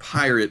Ghost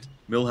Pirate,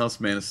 Millhouse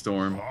Mana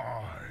Storm.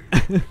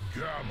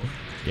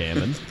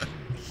 Gammon.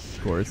 Of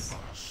course.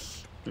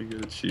 I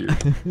get a cheer.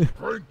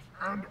 Strength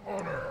and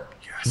honor.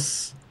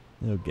 Yes.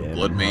 No Gammon.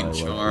 Bloodmane Oh, I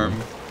Charm.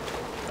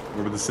 love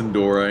Over the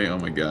Sindori. Oh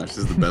my gosh, this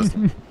is the best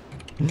one.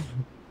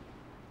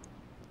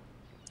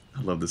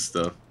 I love this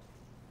stuff.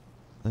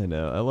 I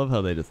know. I love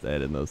how they just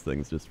add in those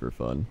things just for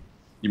fun.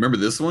 You remember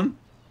this one?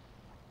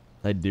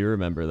 I do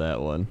remember that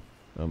one.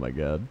 Oh my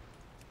god.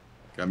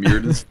 Got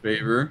Mirrodin's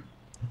Favor.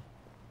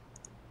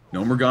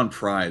 Nomergon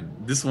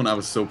Pride. This one I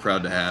was so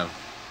proud to have.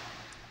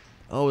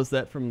 Oh, was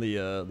that from the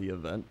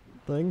event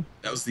thing?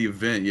 That was the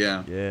event,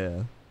 yeah.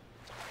 Yeah.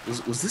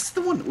 Was this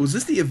the one? Was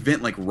this the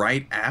event like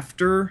right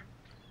after?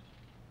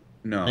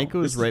 No. I think it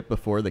was right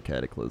before the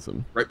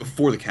Cataclysm. Right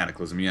before the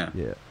Cataclysm, yeah.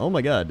 Yeah. Oh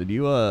my god, did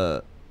you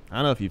I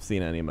don't know if you've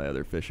seen any of my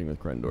other fishing with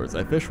Crendors.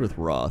 I fish with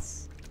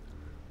Ross.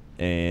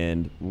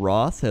 And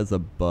Ross has a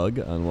bug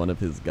on one of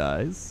his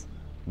guys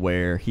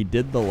where he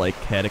did the like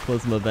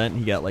Cataclysm event.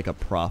 He got like a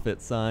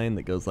prophet sign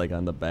that goes like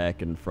on the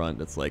back and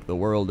front. It's like the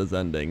world is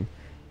ending.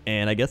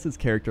 And I guess his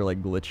character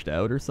like glitched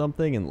out or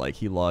something and like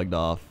he logged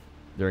off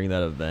during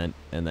that event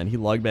and then he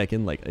logged back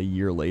in like a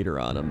year later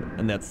on him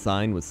and that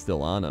sign was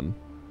still on him.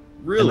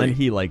 Really? And then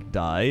he like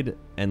died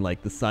and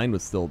like the sign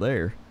was still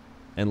there.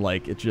 And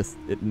like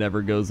it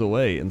never goes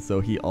away, and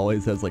so he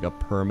always has like a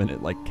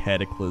permanent like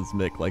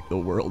cataclysmic like the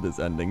world is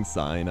ending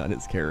sign on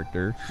his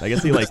character. I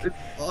guess he like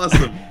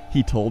awesome.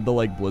 He told the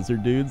like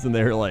Blizzard dudes, and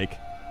they're like,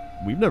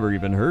 "We've never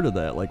even heard of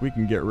that. Like we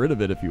can get rid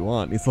of it if you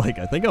want." And he's like,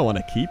 "I think I want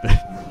to keep it."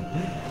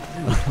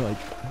 Like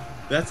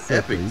that's so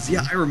epic. crazy.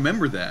 Yeah, I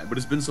remember that, but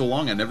it's been so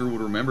long I never would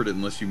have remembered it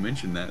unless you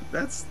mentioned that.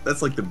 That's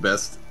like the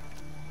best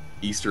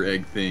Easter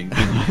egg thing.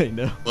 I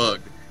know.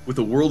 Bug with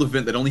a world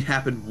event that only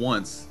happened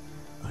once.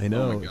 I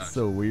know, Oh my it's gosh.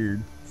 so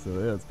weird. So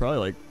yeah, it's probably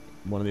like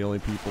one of the only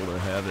people that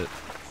have it.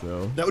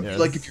 So That would yeah, be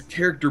like it's- if your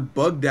character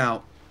bugged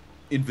out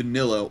in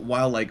vanilla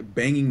while like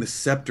banging the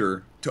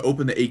scepter to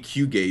open the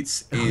AQ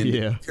gates, and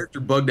yeah. your character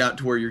bugged out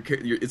to where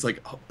it's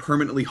like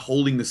permanently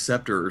holding the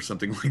scepter or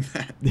something like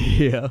that.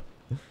 Yeah.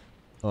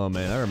 Oh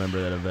man, I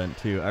remember that event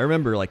too. I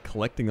remember like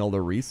collecting all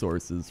the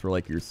resources for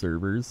like your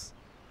servers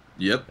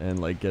Yep. and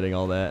like getting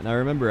all that. And I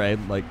remember I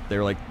had like they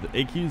were like the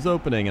AQ's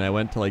opening and I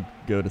went to like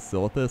go to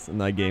Silithus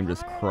and that game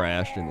just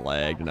crashed and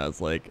lagged and I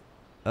was like,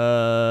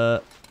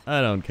 I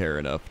don't care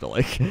enough to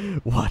like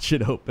watch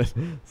it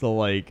open. So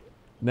like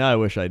now I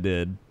wish I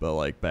did, but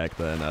like back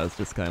then I was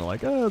just kind of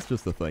like, oh, it's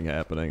just a thing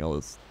happening. I'll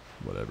just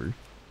whatever.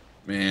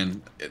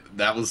 Man,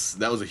 that was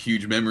a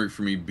huge memory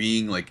for me,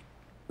 being like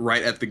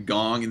right at the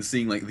gong and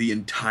seeing like the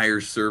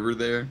entire server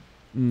there.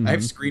 Mhm. I have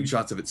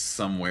screenshots of it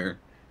somewhere,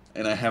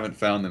 and I haven't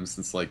found them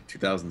since like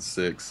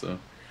 2006. So,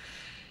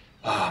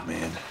 oh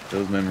man,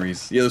 those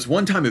memories. Yeah, those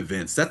one-time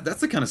events. That's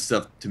the kind of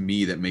stuff to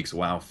me that makes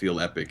WoW feel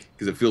epic,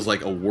 because it feels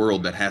like a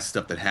world that has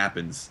stuff that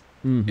happens,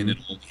 Mhm. and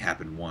it'll only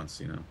happen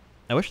once. You know.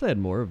 I wish they had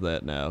more of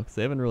that now because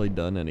they haven't really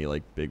done any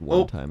like big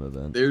one-time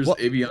events. There's What?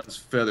 Avion's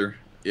feather.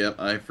 Yep,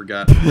 I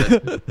forgot.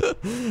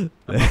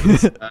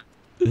 That.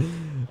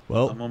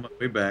 Well, I'm on my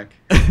way back.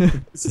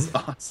 This is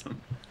awesome.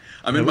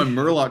 I'm in my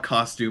Murloc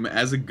costume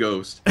as a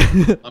ghost.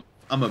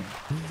 I'm a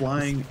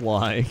flying.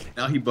 flying.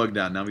 Now he bugged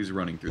out. Now he's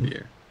running through the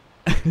air.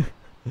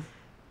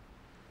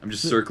 I'm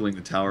just circling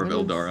the Tower of What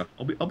is- Eldara.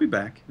 I'll be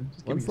back.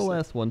 Just give When's me the a sec.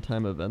 last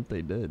one-time event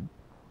they did?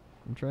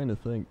 I'm trying to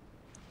think.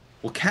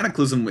 Well,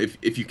 Cataclysm,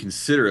 if you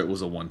consider it,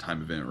 was a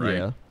one-time event, right?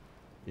 Yeah.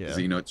 Yeah. 'Cause,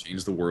 you know, it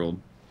changed the world.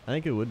 I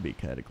think it would be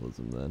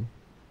Cataclysm then.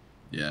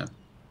 Yeah.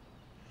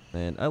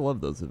 And I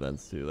love those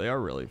events too. They are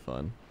really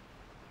fun.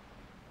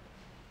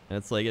 And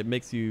it's like it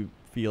makes you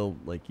feel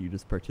like you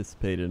just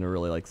participated in a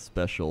really like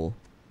special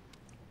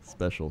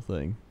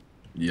thing.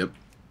 Yep.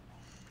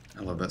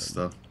 I love that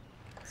stuff.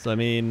 So I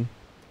mean,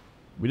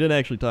 we didn't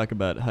actually talk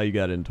about how you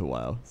got into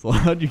WoW. So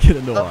how'd you get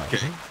into WoW?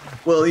 Okay.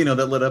 Well, you know,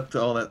 that led up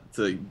to all that.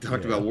 You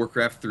talked about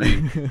Warcraft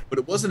 3. But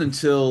it wasn't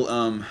until,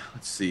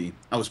 let's see,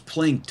 I was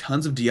playing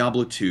tons of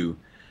Diablo 2.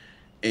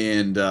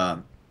 And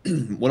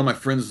one of my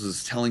friends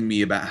was telling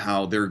me about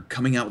how they're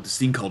coming out with this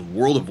thing called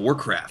World of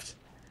Warcraft.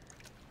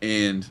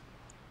 And,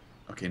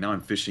 okay, now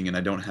I'm fishing and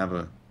I don't have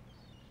a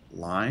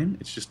line.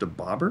 It's just a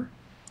bobber.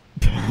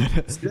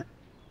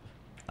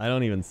 I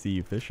don't even see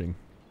you fishing.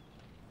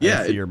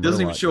 Yeah, it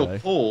doesn't even show a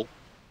pole.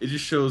 It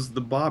just shows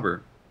the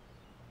bobber.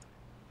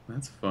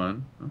 That's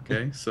fun.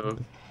 Okay, so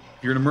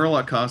if you're in a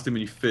Murloc costume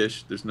and you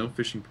fish, there's no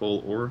fishing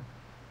pole or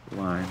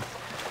line.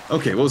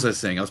 Okay, what was I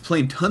saying? I was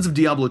playing tons of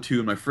Diablo 2,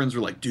 and my friends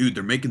were like, dude,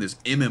 they're making this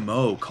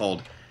MMO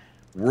called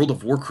World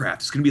of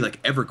Warcraft. It's going to be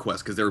like EverQuest,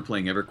 because they were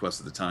playing EverQuest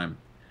at the time.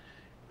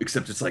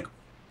 Except it's like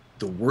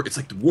the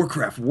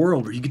Warcraft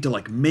world, where you get to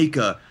like make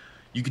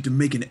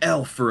an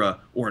elf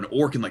or an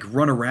orc and like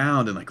run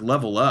around and like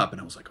level up.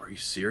 And I was like, are you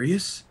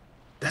serious?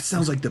 That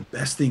sounds like the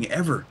best thing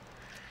ever.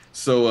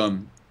 So,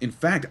 in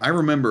fact, I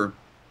remember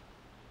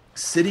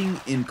sitting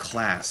in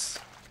class,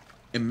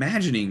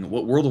 imagining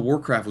what World of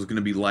Warcraft was going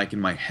to be like in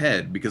my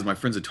head because my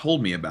friends had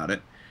told me about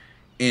it.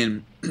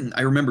 And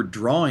I remember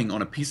drawing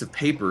on a piece of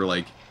paper,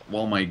 like,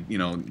 while my,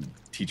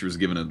 teacher was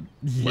giving a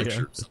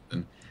lecture or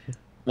something.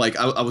 Like,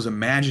 I was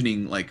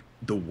imagining, like,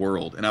 the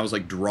world, and I was,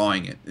 like,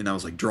 drawing it. And I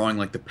was, like, drawing,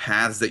 like, the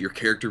paths that your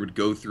character would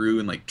go through,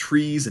 and, like,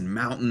 trees and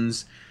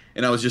mountains.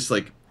 And I was just,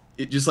 like,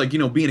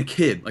 being a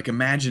kid, like,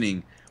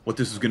 imagining what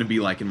this was going to be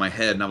like in my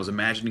head. And I was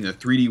imagining a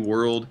 3D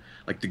world,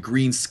 like the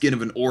green skin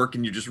of an orc,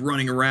 and you're just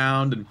running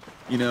around and,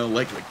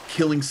 like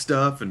killing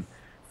stuff and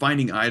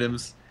finding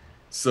items.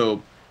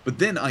 So, but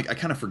then I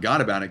kind of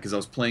forgot about it because I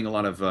was playing a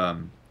lot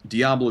of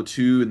Diablo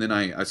 2, and then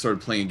I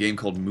started playing a game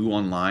called Mu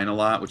Online a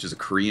lot, which is a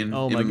Korean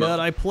Oh my MMO. god,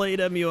 I played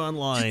Mu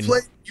Online.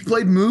 You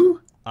played Mu?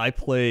 I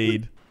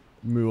played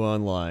Mu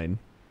Online.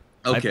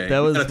 Okay. That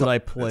was what I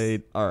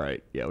played.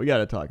 Alright, yeah, we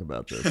gotta talk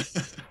about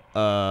this.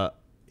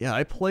 Yeah,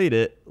 I played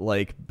it,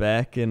 like,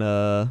 back in,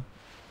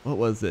 what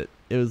was it?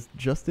 It was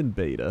just in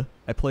beta.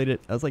 I played it,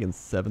 I was, like, in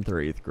 7th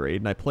or 8th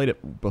grade, and I played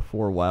it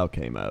before WoW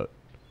came out.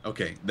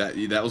 Okay,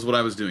 that was what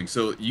I was doing.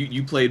 So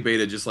you played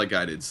beta just like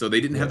I did. So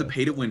they didn't have the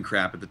pay-to-win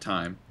crap at the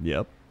time.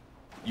 Yep.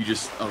 You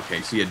just,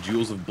 okay, so you had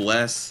Jewels of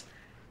Bless,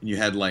 and you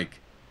had, like,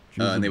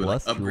 and they would,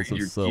 like, upgrade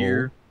your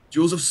gear.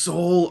 Jewels of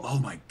Soul, oh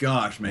my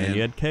gosh, man. And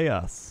you had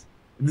Chaos.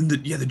 And then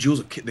the Jewels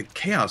of the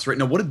Chaos, right?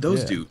 Now, what did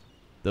those do?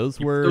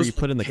 Those were, you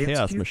put in the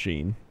Chaos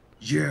machine.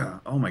 Yeah,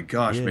 oh my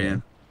gosh,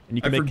 man. And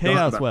you can make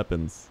Chaos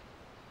weapons.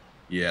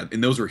 Yeah,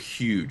 and those were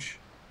huge.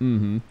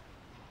 Mm-hmm.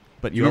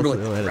 But you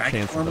also had a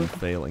chance of them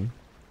failing.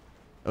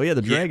 Oh yeah,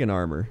 the dragon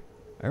armor.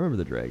 I remember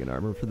the dragon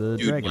armor for the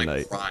Dragon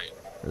Knight.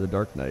 Or the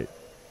Dark Knight.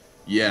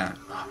 Yeah,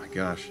 oh my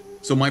gosh.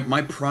 So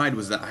my pride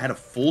was that I had a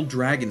full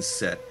dragon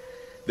set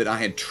that I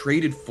had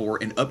traded for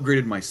and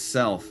upgraded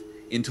myself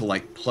into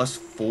like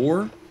 +4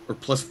 or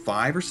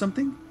 +5 or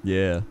something.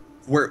 Yeah.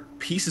 Where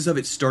pieces of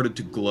it started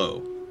to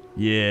glow.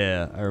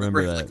 Yeah, I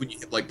remember that. Like when you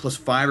hit like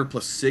 +5 or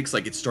 +6,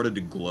 like it started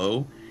to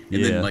glow,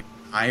 and then like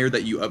higher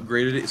that you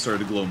upgraded it, it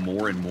started to glow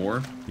more and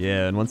more.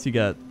 Yeah, and once you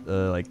got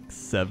like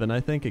 7, I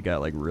think it got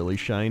like really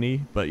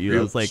shiny. But it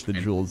was like the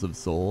Jewels of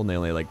Soul, and they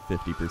only had like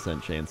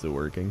 50% chance of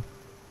working.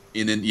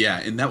 And then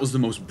and that was the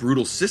most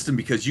brutal system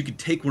because you could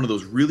take one of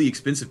those really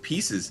expensive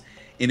pieces,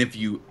 and if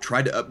you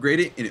tried to upgrade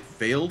it and it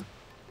failed,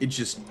 it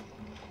just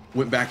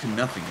went back to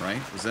nothing,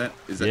 right? Is that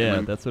yeah,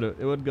 that's what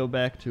it would go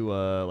back to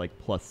like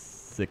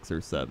 +6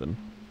 or 7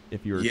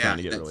 if you were trying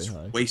to get really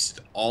high.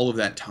 Wasted all of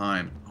that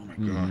time. Oh my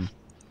gosh.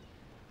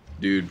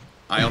 Dude,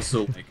 I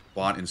also like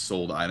bought and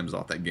sold items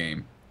off that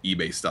game,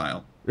 eBay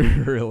style.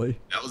 Really?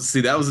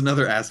 That was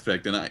another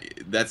aspect, and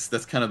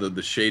that's kind of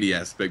the shady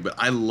aspect, but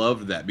I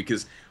loved that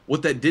because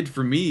what that did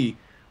for me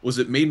was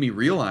it made me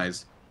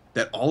realize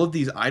that all of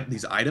these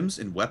items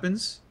and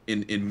weapons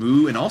in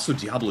Mu and also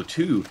Diablo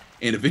 2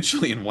 and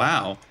eventually in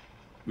WoW,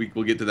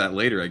 we'll get to that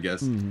later, I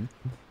guess,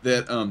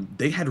 that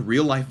they had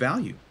real life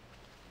value.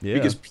 Yeah.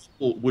 Because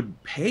people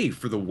would pay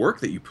for the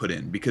work that you put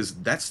in because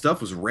that stuff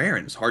was rare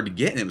and it was hard to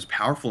get and it was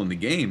powerful in the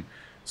game.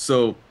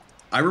 So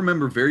I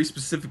remember very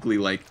specifically,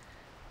 like,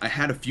 I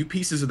had a few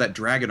pieces of that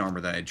dragon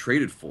armor that I had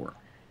traded for.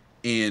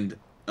 And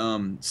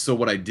so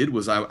what I did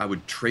was I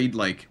would trade,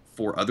 like,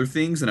 for other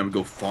things and I would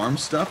go farm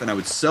stuff and I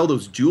would sell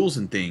those jewels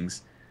and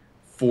things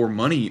for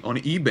money on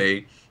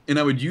eBay. And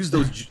I would use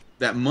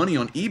that money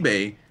on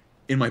eBay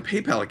in my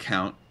PayPal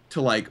account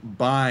to, like,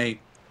 buy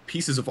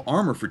pieces of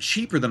armor for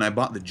cheaper than I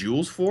bought the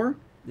jewels for.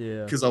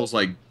 Yeah. Because I was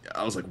like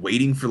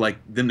waiting for like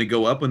them to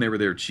go up when they were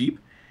there cheap,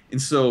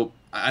 and so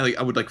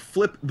I would like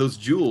flip those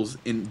jewels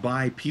and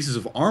buy pieces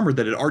of armor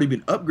that had already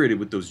been upgraded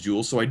with those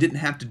jewels, so I didn't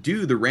have to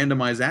do the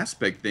randomized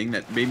aspect thing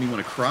that made me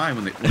want to cry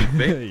when they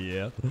failed.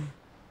 Yeah.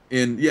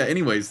 And yeah,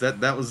 anyways, that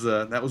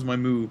was my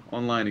Moo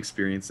online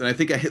experience, and I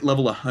think I hit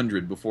level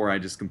 100 before I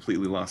just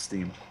completely lost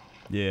steam.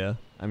 Yeah,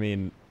 I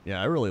mean,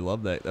 yeah, I really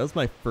love that. That was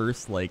my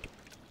first like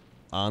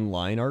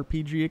online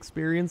RPG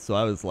experience, so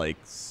I was like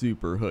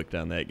super hooked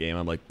on that game.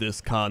 I'm like,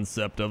 this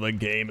concept of a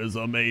game is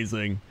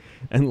amazing,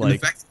 and And the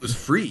like, fact that it was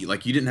free,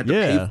 like you didn't have to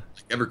pay yeah,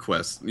 for like,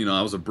 EverQuest. You know,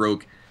 I was a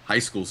broke high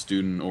school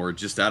student or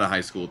just out of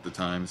high school at the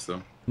time,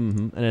 so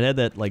and it had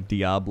that like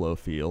Diablo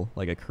feel,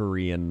 like a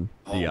Korean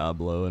oh,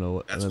 Diablo,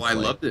 and that's it's why I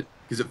like, loved it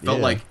because it felt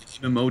yeah, like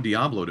MMO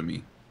Diablo to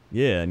me.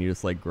 yeah, and you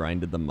just like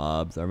grinded the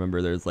mobs. I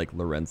remember there's like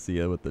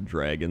Laurencia with the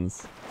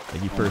dragons.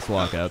 Like you Oh first my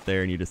walk God. out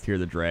there and you just hear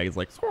the dragons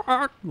like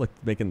squawk, like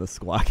making the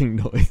squawking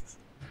noise.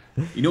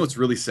 You know what's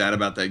really sad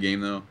about that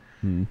game though?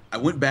 Hmm. I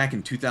went back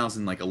in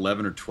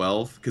 2011 or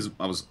 12 because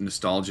I was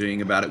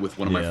nostalgizing about it with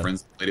one of my Yeah.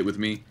 friends that played it with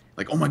me.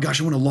 Like, oh my gosh,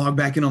 I want to log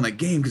back in on that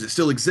game because it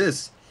still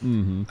exists.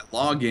 Mm-hmm. I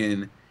log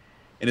in,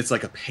 and it's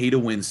like a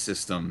pay-to-win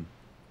system,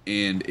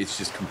 and it's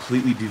just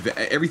completely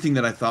everything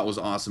that I thought was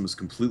awesome was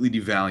completely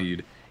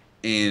devalued,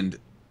 and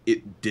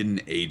it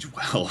didn't age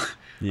well.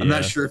 I'm Yeah.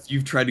 not sure if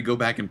you've tried to go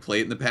back and play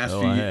it in the past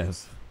Oh, few I years.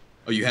 have.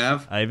 Oh, you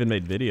have? I even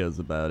made videos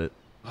about it.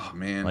 Oh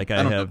man, Like I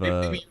I don't know. have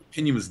Maybe your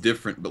opinion was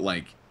different, but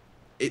like,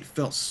 it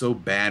felt so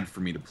bad for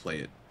me to play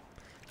it.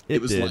 It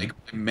it was did. like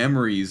my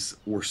memories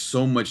were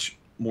so much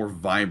more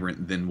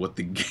vibrant than what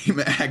the game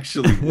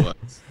actually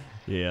was.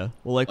 Yeah.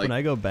 Well, like when Like,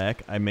 I go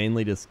back, I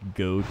mainly just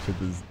go to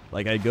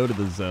like I go to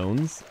the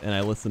zones and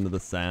I listen to the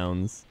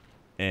sounds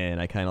and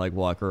I kind of like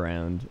walk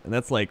around. And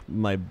that's like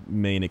my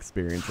main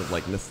experience of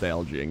like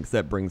nostalgia because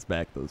that brings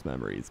back those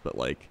memories. But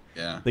like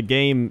yeah. the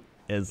game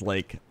is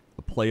like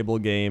a playable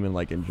game and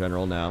like in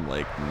general now I'm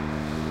like,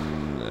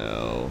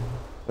 no.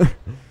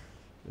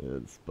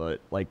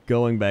 But like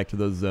going back to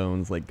those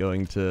zones, like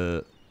going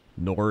to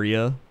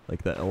Noria,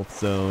 like the elf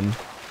zone,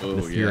 Oh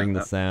just yeah. hearing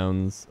the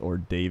sounds, or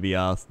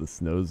Davios, the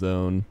snow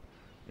zone,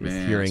 just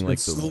Man, hearing it's been like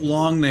so the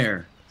long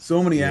there.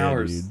 So many yeah,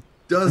 hours. dude.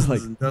 Dozens Like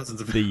and dozens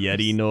of the hours.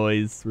 Yeti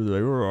noise, where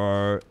they're like,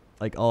 "Roar."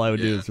 Like all I would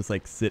do Yeah. is just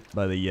like sit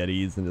by the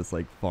Yetis and just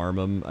like farm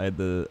them. I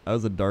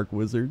was a dark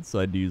wizard, so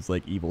I'd use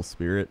like evil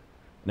spirit,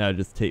 and I'd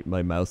just tape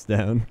my mouse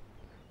down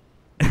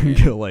and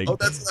go like, Oh,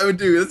 that's what I would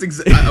do. That's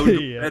exactly. I would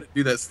go Yeah. ahead and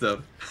do that stuff.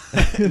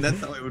 And that's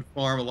how I would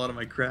farm a lot of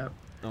my crap.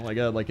 oh my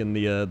god, like in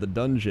the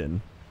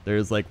dungeon,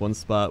 there's like one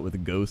spot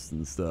with ghosts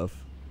and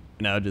stuff,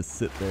 and I would just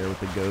sit there with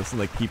the ghosts, and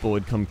like people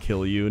would come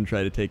kill you and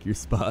try to take your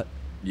spot.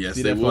 Yes, So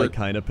you'd they have to like would.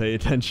 kind of pay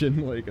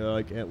attention, like oh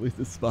I can't lose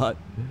this spot.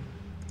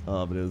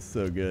 Oh, but it was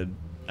so good.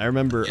 I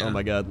remember, Yeah. oh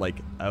my god, like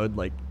I would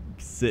like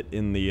sit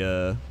in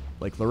the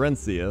like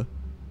Laurencia,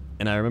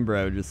 and I remember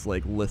I would just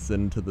like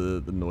listen to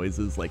the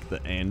noises, like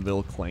the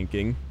anvil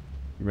clanking.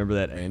 You remember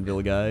that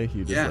anvil guy? He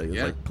just Yeah, like it was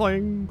yeah. like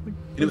clang, clang,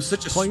 And it was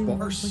such a clang,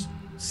 sparse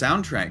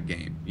clang. soundtrack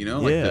game, you know?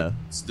 Like Yeah.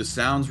 the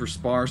sounds were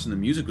sparse and the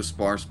music was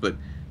sparse, but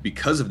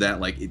because of that,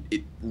 like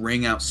it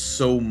rang out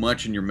so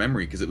much in your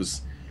memory because it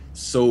was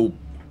so,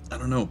 I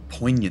don't know,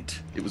 poignant.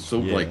 It was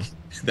so Yeah. like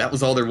that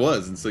was all there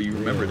was, and so you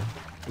remembered Yeah.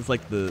 it. It's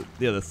like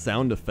the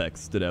sound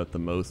effects stood out the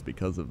most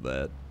because of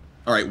that.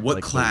 All right, what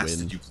Like the class wind.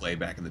 did you play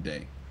back in the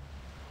day?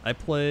 I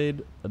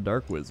played a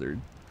dark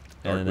wizard,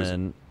 Dark and wizard.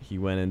 then he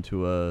went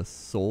into a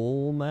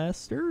soul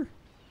master.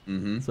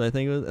 Mm-hmm. So I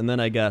think it was, and then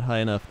I got high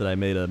enough that I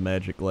made a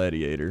magic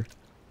gladiator.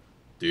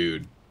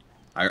 Dude,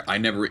 I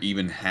never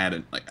even had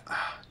it like,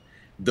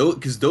 though,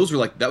 because those were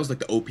like that was like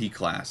the OP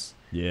class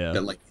Yeah.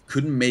 that like you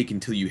couldn't make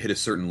until you hit a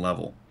certain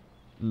level.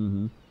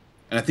 Mm-hmm.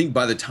 And I think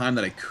by the time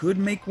that I could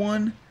make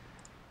one,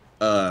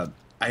 I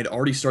had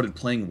already started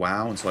playing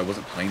WoW, and so I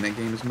wasn't playing that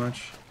game as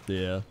much.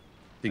 Yeah. I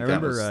think I that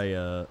remember was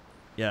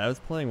I was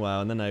playing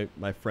WoW, and then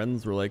my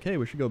friends were like, "Hey,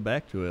 we should go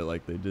back to it."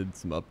 Like they did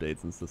some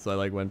updates and stuff, so I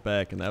like went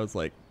back, and I was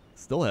like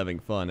still having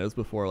fun. It was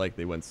before like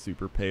they went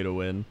super pay to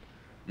win.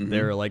 They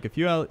Mhm. were like, if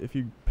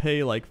you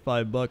pay like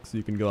 $5,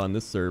 you can go on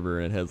this server,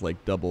 and it has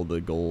like double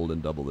the gold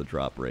and double the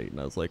drop rate. And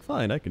I was like,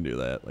 fine, I can do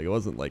that. Like it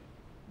wasn't like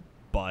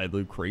buy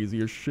the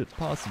craziest shit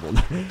possible,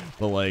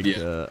 but like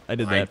Yeah. I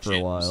did High that for a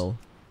gems. while,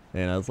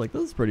 and I was like,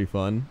 this is pretty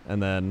fun.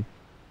 And then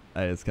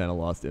I just kind of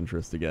lost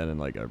interest again, and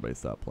like everybody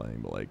stopped playing.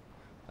 But like,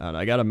 I don't know,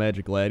 I got a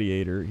magic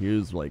gladiator. He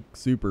was like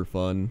super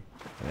fun,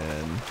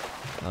 and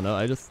I don't know.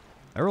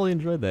 I really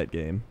enjoyed that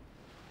game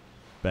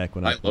back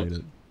when I I played loved it.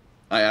 it.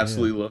 I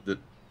absolutely loved it.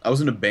 I was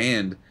in a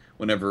band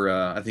whenever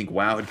I think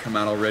WoW had come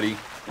out already,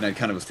 and I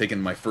kind of was taking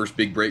my first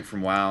big break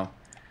from WoW,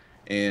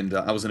 and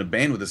I was in a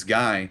band with this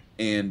guy,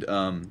 and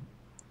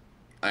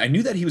I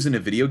knew that he was into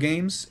video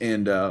games,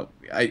 and I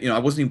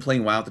wasn't even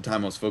playing WoW at the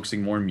time. I was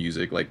focusing more on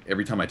music. Like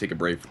every time I take a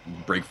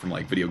break from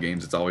like video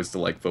games, it's always to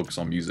like focus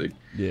on music.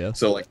 Yeah.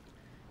 So like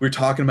we were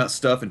talking about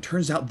stuff, and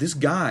turns out this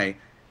guy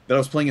that I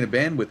was playing in a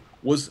band with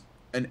was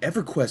an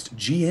EverQuest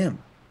GM.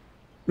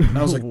 And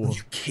I was like, "Are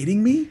you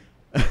kidding me?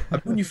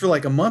 I've known you for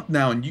like a month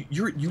now, and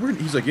you were."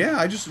 He's like, "Yeah,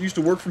 I just used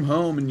to work from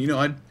home, and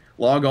I'd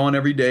log on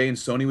every day, and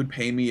Sony would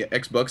pay me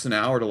X bucks an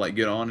hour to like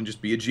get on and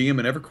just be a GM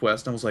in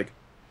EverQuest." And I was like,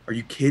 "Are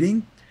you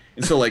kidding?"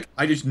 And so like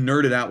I just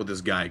nerded out with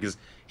this guy because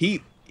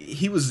he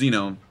was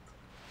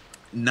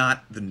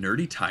not the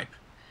nerdy type.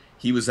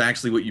 he was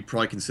actually what you'd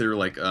probably consider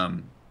like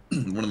one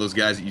of those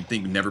guys that you'd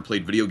think never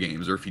played video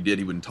games, or if he did,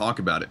 he wouldn't talk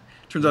about it.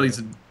 Turns out he's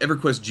an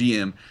EverQuest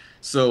GM.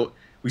 So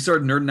we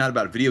started nerding out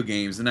about video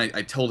games, and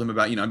I told him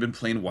about, I've been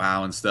playing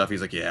WoW and stuff.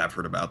 He's like, yeah, I've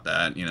heard about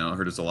that. I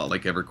heard it's a lot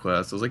like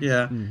EverQuest. I was like,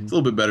 yeah, it's a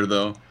little bit better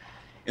though.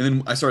 And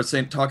then I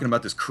started talking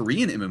about this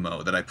Korean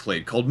MMO that I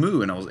played called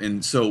Moo,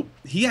 and so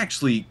he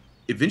actually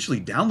eventually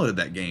downloaded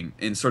that game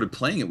and started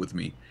playing it with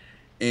me.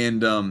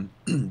 And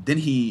then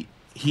he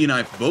and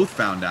I both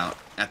found out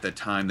at that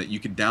time that you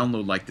could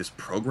download like this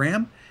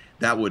program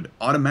that would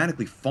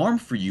automatically farm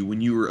for you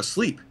when you were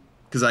asleep.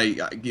 Because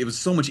it was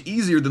so much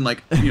easier than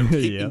like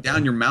taking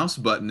down your mouse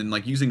button and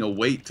like using a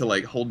weight to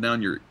like hold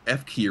down your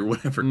F key or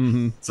whatever.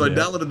 So I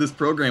downloaded this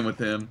program with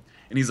him,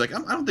 and he's like, I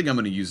don't think I'm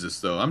going to use this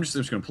though. I'm just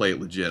going to play it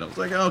legit. I was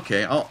like,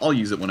 okay, I'll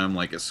use it when I'm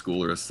like at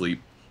school or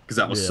asleep, because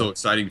that was so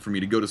exciting for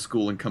me to go to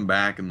school and come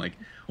back and like,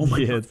 oh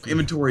my god,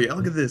 inventory,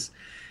 look at this.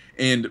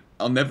 And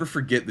I'll never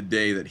forget the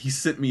day that he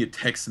sent me a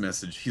text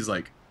message. He's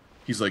like,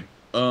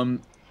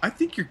 I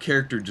think your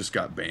character just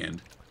got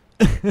banned.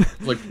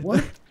 Like,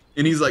 what?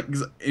 And he was like,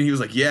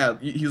 yeah.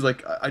 He was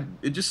like,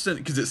 it just sent,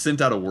 because it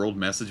sent out a world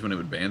message when it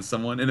would ban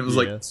someone, and it was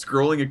like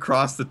scrolling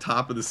across the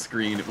top of the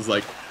screen. It was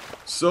like,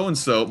 so and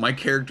so, my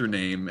character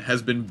name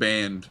has been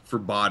banned for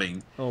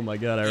botting. Oh my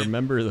god, I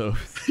remember those.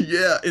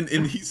 Yeah, and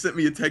he sent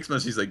me a text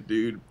message. He's like,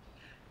 dude,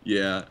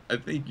 yeah, I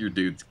think your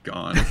dude's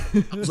gone.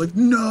 I was like,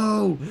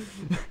 no,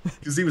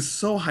 because he was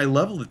so high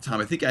level at the time.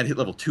 I think I'd hit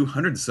level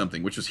 200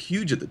 something, which was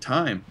huge at the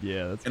time.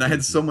 Yeah, that's and I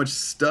had so much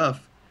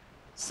stuff.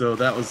 So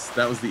that was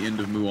the end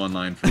of Moo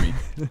Online for me.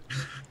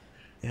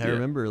 I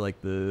remember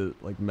like the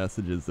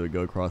messages that would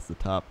go across the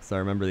top. So I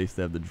remember they used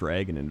to have the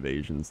dragon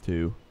invasions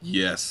too.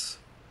 Yes,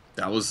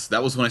 that was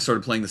when I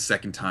started playing the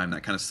second time.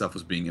 That kind of stuff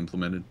was being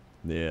implemented.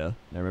 Yeah,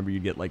 I remember you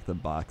get like the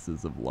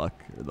boxes of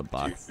luck, or the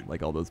box,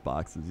 like all those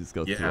boxes. You just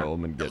go throw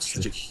them and that get. was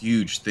such a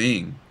huge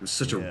thing. It was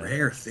such a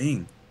rare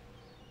thing.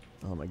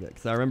 Oh my god!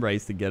 Because I remember I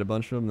used to get a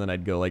bunch of them, then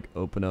I'd go like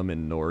open them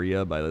in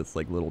Noria by this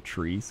like little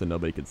tree, so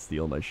nobody could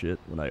steal my shit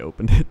when I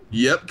opened it.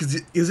 Yep, because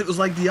it was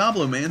like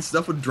Diablo, man.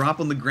 Stuff would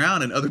drop on the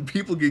ground and other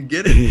people could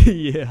get it.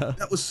 Yeah.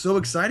 That was so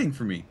exciting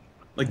for me.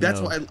 Like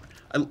that's why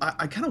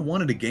I kind of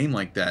wanted a game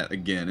like that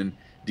again. And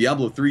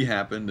Diablo 3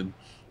 happened, and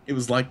it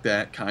was like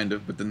that kind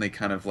of, but then they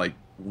kind of like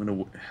went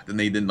away. Then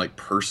they did like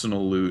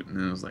personal loot,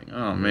 and I was like,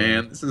 oh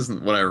man, this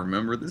isn't what I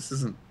remember. This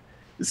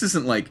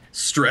isn't like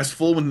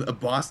stressful when a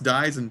boss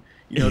dies and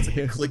it's like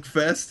a click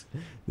fest.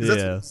 That's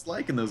what it's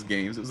like in those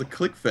games. It was a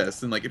click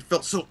fest, and like it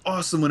felt so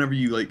awesome whenever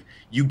you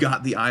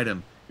got the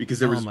item, because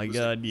there was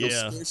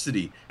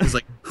scarcity. It was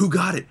like, who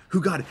got it?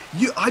 Who got it?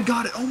 I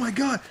got it. Oh my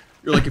god.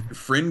 You're like, if your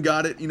friend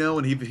got it,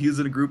 and he was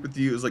in a group with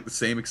you, it was like the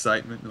same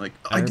excitement. You're like,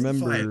 I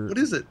remember it. What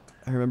is it?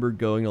 I remember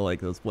going to like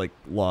those like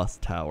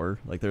Lost Tower.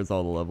 Like there's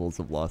all the levels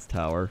of Lost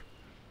Tower.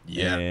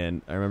 Yeah.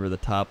 And I remember the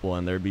top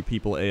one, there'd be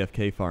people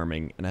AFK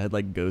farming, and I'd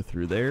like go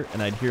through there,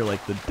 and I'd hear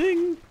like the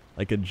ding,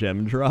 like a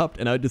gem dropped,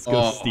 and I'd just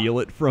go steal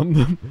it from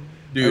them.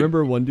 Dude. I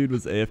remember one dude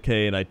was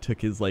AFK, and I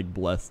took his like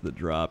bless that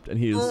dropped, and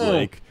he was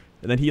like,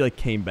 and then he like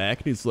came back,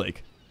 and he's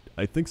like,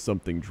 I think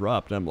something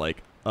dropped. And I'm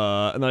like,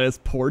 and I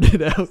just poured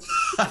it out.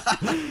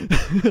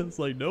 It's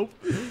like, nope.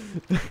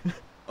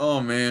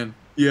 Oh man.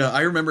 Yeah,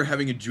 I remember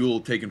having a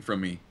jewel taken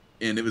from me.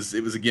 And it was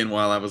again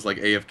while I was like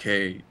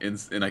AFK,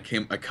 and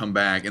I come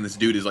back, and this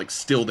dude is like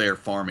still there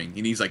farming,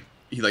 and he's like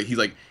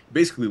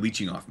basically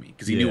leeching off me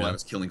because he knew I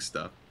was killing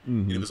stuff.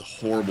 And it was a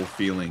horrible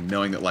feeling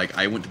knowing that like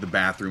I went to the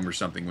bathroom or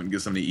something, went to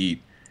get something to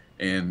eat,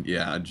 and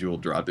a jewel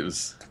dropped. It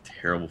was a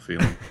terrible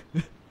feeling.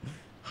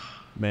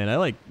 Man, I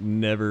like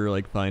never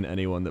like find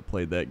anyone that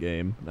played that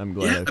game. I'm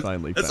glad I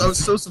finally found it. I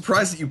was so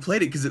surprised that you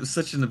played it, because it was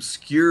such an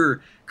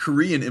obscure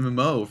Korean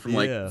MMO from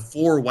like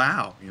before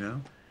WoW,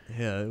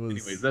 Yeah, it was.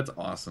 Anyways, that's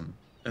awesome.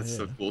 That's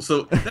so cool.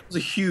 So that was a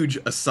huge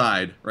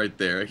aside right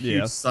there. A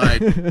huge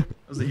side. That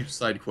was a huge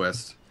side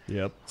quest.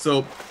 Yep.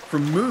 So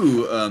from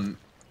Moo,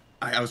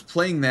 I was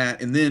playing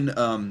that, and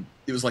then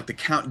it was like the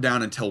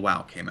countdown until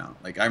WoW came out.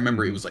 Like I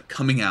remember it was like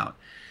coming out,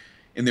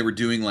 and they were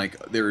doing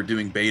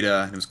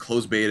beta. And it was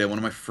closed beta. One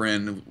of my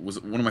friends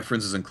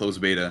was in closed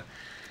beta.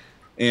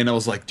 And I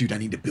was like, dude, I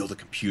need to build a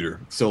computer.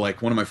 So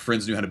like one of my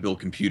friends knew how to build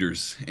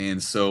computers,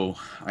 and so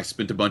I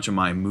spent a bunch of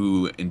my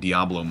Moo and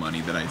Diablo money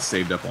that I'd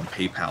saved up on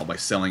PayPal by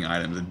selling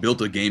items, and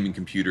built a gaming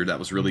computer that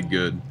was really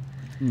good.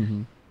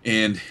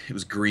 And it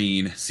was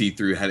green,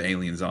 see-through, had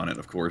aliens on it,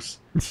 of course.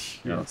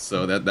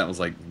 So that was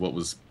like what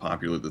was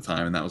popular at the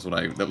time, and that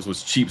was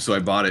what's cheap, so I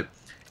bought it,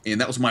 and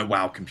that was my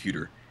WoW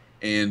computer.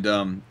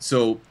 And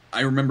so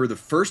I remember the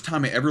first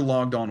time I ever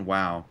logged on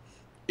WoW,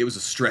 it was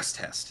a stress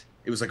test.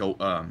 It was like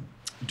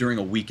during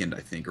a weekend, I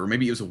think, or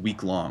maybe it was a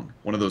week long.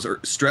 One of those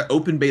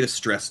open beta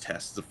stress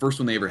tests, the first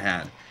one they ever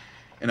had.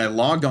 And I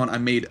logged on. I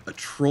made a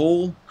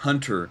troll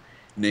hunter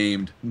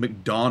named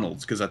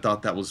McDonald's because I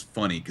thought that was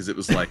funny, because it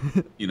was like,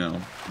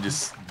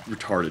 just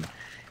retarded.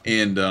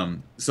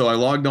 And so I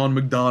logged on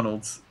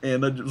McDonald's,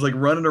 and I was like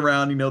running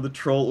around, the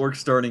troll orc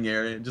starting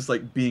area, just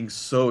like being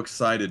so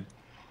excited.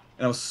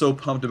 And I was so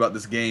pumped about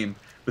this game.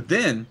 But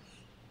then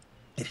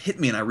it hit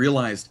me, and I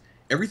realized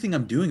everything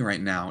I'm doing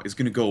right now is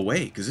going to go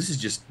away because this is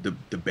just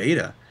the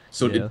beta.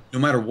 So Yeah. no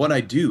matter what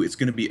I do, it's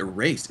going to be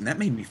erased, and that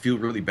made me feel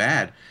really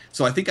bad.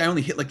 So I think I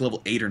only hit like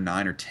level 8 or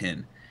 9 or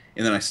 10,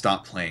 and then I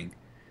stopped playing.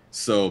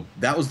 So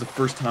that was the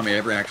first time I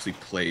ever actually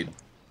played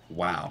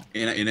WoW,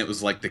 and it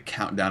was like the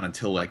countdown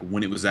until like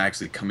when it was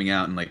actually coming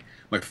out, and like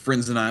my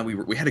friends and I,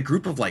 we had a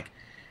group of like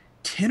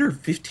 10 or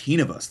 15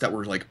 of us that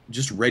were like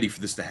just ready for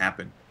this to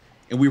happen,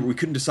 and we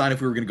couldn't decide if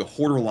we were going to go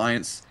Horde or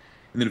Alliance,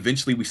 and then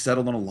eventually we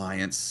settled on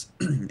Alliance,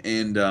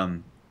 and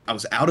I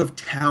was out of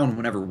town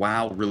whenever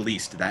WoW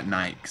released that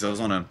night because I was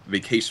on a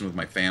vacation with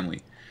my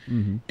family,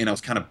 and I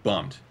was kind of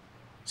bummed,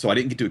 so I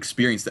didn't get to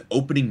experience the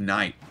opening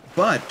night.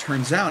 But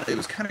turns out it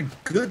was kind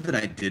of good that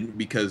I didn't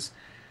because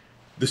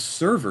the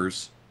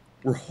servers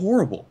were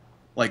horrible.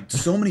 Like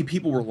so many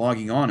people were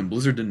logging on, and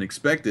Blizzard didn't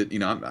expect it. You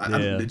know,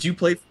 did you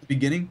play from the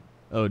beginning?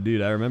 Oh,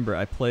 dude, I remember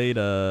I played.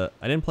 I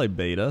didn't play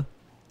beta,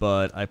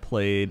 but I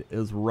played. It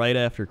was right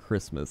after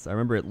Christmas. I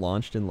remember it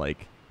launched in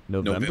like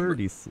November.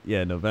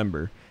 Yeah,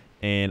 November,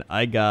 and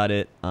I got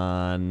it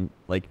on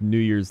like New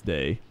Year's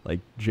Day, like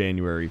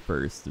January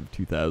 1st of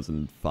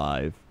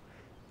 2005.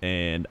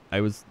 And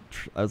I was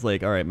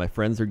like, all right, my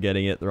friends are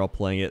getting it. They're all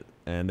playing it,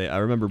 and I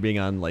remember being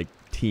on like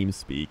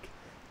TeamSpeak,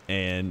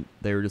 and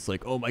they were just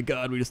like, oh my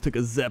god, we just took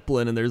a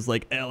Zeppelin, and there's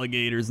like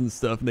alligators and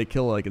stuff, and they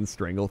kill like in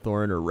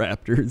Stranglethorn or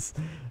raptors.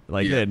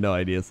 Like they had no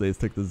idea, so they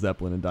just took the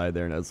Zeppelin and died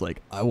there. And I was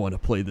like, I want to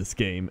play this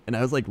game, and I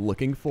was like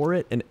looking for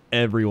it, and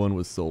everyone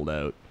was sold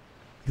out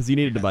because you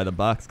needed to buy the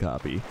box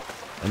copy.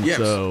 And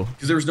so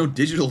because there was no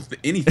digital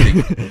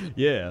anything.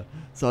 yeah,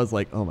 so I was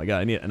like, oh my god,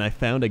 I need it. And I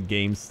found a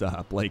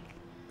GameStop like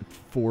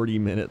 40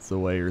 minutes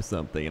away or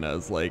something, and I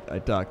was like, I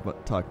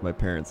talked to my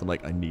parents, I'm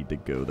like, I need to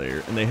go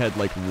there, and they had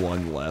like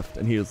one left,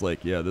 and he was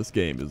like, yeah, this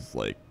game is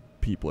like,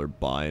 people are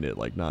buying it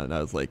like not, and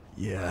I was like,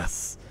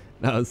 yes,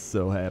 and I was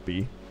so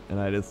happy, and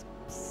I just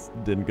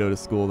didn't go to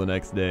school the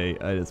next day.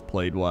 I just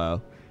played WoW,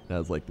 and I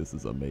was like, this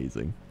is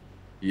amazing.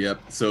 Yep.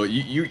 So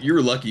you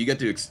were lucky. You got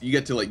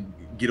to like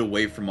get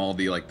away from all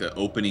the like the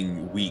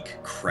opening week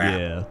crap.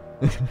 Yeah.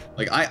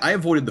 Like I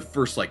avoided the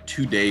first like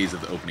 2 days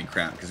of the opening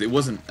crap because it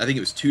wasn't. I think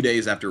it was 2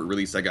 days after it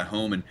released. I got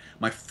home and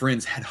my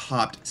friends had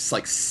hopped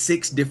like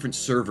 6 different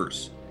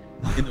servers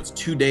in those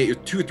 2 days,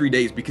 2 or 3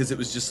 days, because it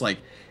was just like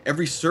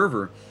every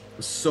server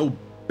was so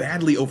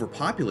badly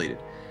overpopulated.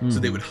 So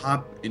they would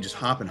hop and just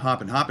hop and hop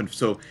and hop, and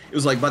so it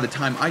was like by the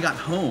time I got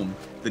home,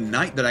 the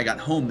night that I got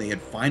home, they had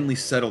finally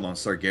settled on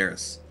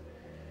Sargeras.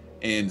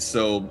 And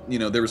so, you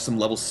know, there were some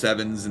level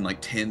 7s and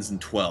like 10s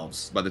and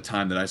 12s by the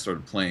time that I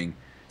started playing.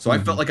 So I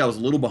felt like I was a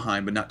little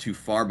behind, but not too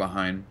far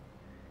behind.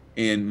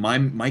 And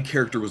my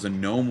character was a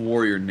gnome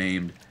warrior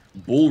named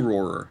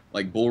Bullroarer,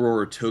 like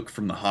Bullroarer took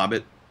from The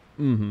Hobbit.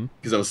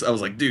 Because I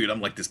was like, dude, I'm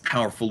like this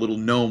powerful little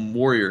gnome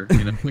warrior,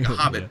 you know, like a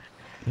hobbit.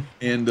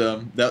 And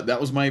that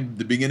was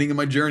the beginning of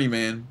my journey,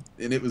 man.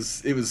 And it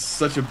was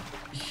such a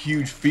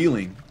huge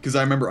feeling because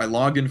I remember I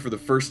logged in for the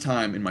first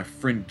time, and my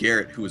friend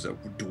Garrett, who was a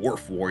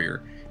dwarf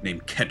warrior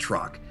named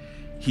Ketrock,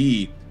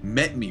 he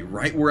met me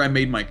right where I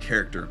made my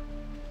character,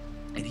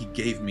 and he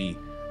gave me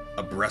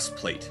a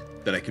breastplate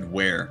that I could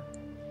wear,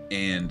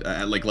 and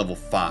at like level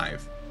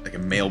 5, like a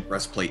male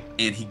breastplate,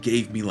 and he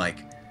gave me like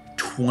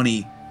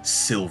 20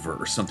 silver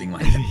or something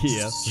like that.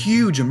 Yeah.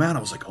 Huge amount.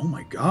 I was like, oh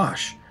my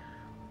gosh.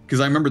 Because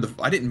I remember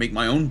I didn't make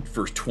my own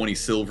first 20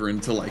 silver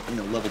until like, you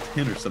know, level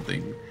 10 or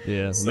something.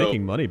 Yeah, so,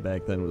 making money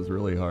back then was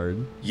really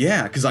hard.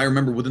 Yeah, because I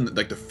remember within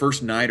like the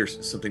first night or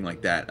something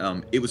like that,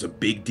 it was a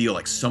big deal.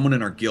 Like someone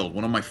in our guild,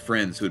 one of my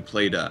friends who had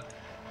played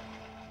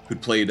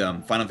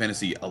Final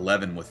Fantasy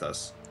 11 with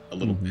us a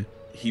little bit,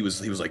 he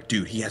was like,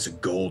 dude, he has a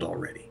gold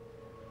already.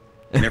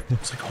 And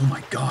everyone was like, oh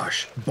my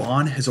gosh,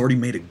 Bon has already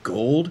made a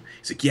gold?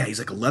 He's like, yeah, he's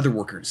like a leather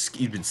worker.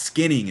 He's been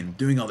skinning and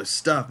doing all this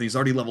stuff, and he's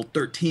already level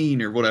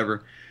 13 or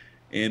whatever.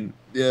 And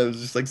yeah, it was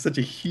just like such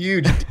a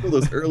huge deal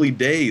those early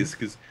days,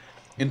 because,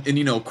 and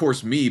you know, of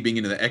course, me being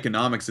into the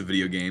economics of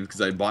video games, because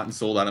I bought and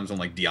sold items on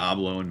like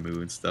Diablo and Moo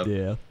and stuff.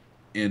 Yeah.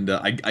 And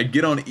I'd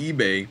get on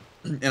eBay,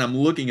 and I'm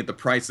looking at the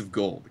price of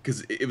gold,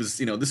 because it was,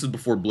 you know, this was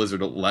before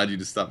Blizzard allowed you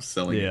to stop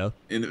selling. Yeah.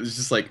 And it was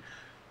just like,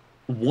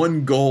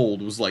 1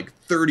 gold was like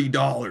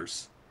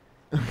 $30.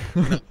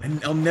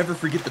 And I'll never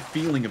forget the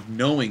feeling of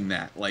knowing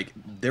that, like,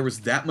 there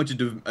was that much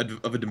of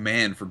a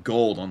demand for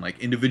gold on like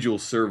individual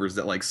servers,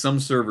 that like some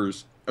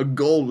servers, a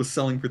gold was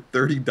selling for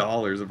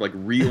 $30 of like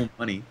real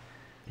money.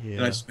 Yeah.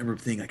 And I just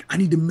remember thinking like, I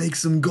need to make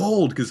some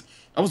gold, because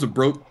I was a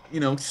broke,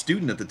 you know,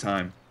 student at the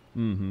time.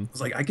 I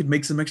was like, I could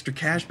make some extra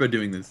cash by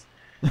doing this.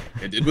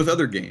 I did with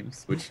other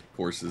games, which of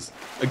course is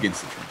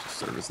against the terms of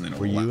service. And then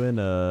were you in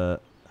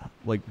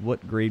like,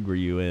 what grade were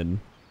you in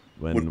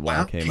when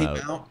WoW came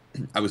out?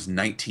 I was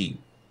 19.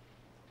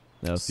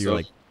 No, so you're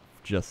like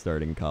just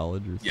starting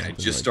college or something? Yeah, I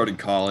just started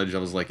college. I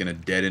was like in a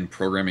dead-end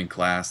programming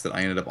class that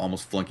I ended up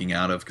almost flunking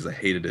out of because I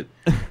hated it.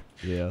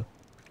 Yeah.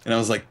 And I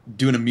was like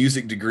doing a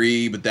music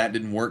degree, but that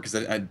didn't work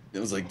because I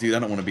was like, dude, I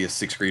don't want to be a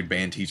 6th grade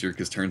band teacher,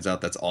 because turns out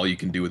that's all you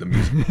can do with a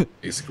music,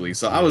 basically.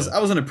 So I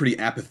was in a pretty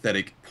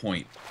apathetic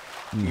point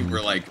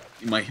where like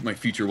my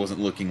future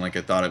wasn't looking like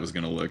I thought it was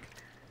going to look.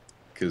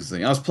 because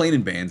I was playing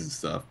in bands and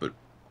stuff, but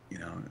you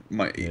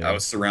know, I Yeah.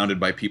 was surrounded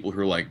by people who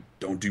are like,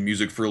 "Don't do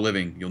music for a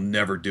living. You'll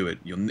never do it.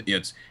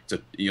 It's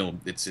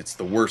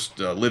the worst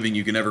living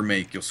you can ever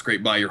make. You'll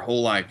scrape by your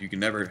whole life. You can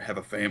never have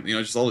a family. You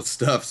know, just all this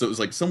stuff." So it was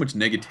like so much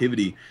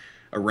negativity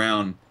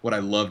around what I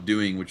loved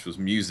doing, which was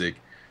music.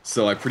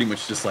 So I pretty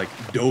much just like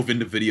dove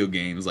into video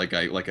games like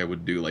I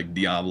would do like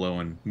Diablo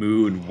and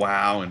Moo and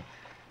WoW, and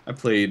I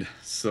played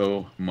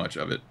so much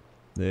of it.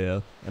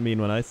 Yeah. I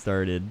mean, when I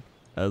started,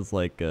 I was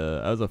like,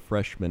 I was a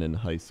freshman in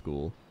high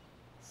school.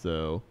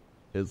 So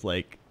it's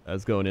like, I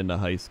was going into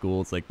high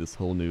school. It's like this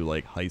whole new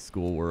like high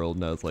school world.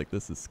 And I was like,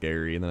 this is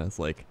scary. And then I was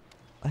like,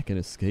 I can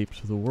escape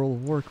to the World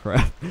of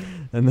Warcraft.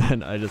 And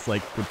then I just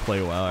like would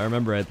play WoW. I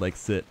remember I'd like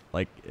sit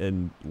like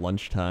in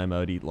lunchtime. I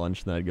would eat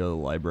lunch. Then I'd go to the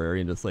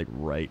library and just like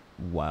write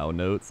WoW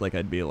notes. Like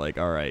I'd be like,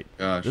 all right,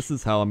 Gosh. this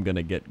is how I'm going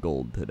to get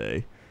gold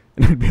today.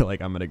 And I'd be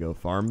like, I'm going to go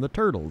farm the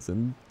turtles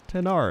in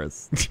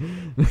Tenaris.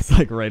 It's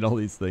like write all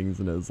these things.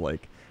 And it was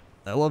like,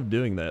 I love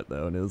doing that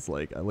though. And it was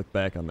like, I look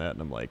back on that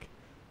and I'm like,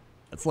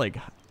 it's like,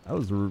 I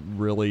was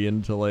really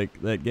into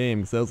like that game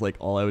because that was like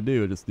all I would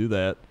do, just do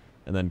that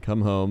and then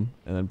come home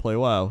and then play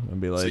WoW and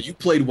be like. So you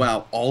played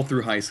WoW all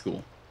through high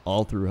school,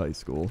 all through high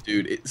school,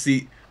 dude.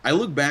 See, I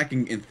look back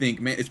and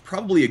think, man, it's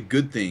probably a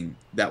good thing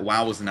that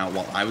WoW wasn't out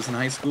while I was in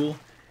high school,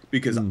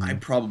 because I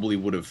probably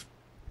would have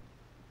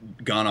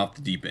gone off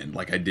the deep end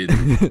like I did.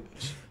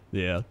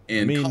 Yeah,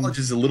 And I mean, college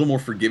is a little more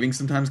forgiving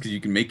sometimes because you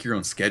can make your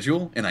own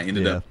schedule, and I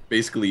ended up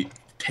basically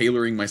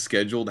tailoring my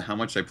schedule to how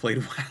much I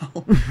played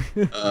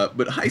WoW.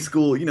 But high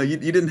school, you know, you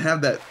didn't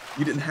have that.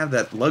 You didn't have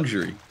that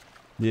luxury.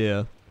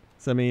 Yeah.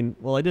 So I mean,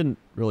 well, I didn't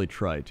really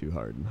try too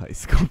hard in high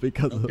school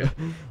because of,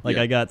 like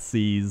I got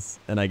C's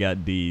and I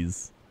got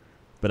D's,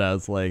 but I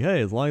was like,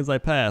 hey, as long as I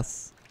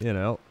pass, you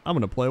know, I'm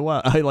gonna play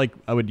WoW.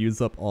 I would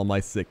use up all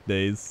my sick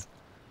days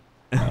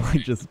and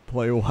like just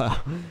play WoW.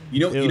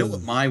 You know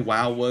what my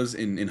WoW was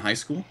in high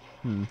school?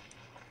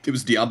 It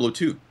was Diablo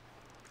 2.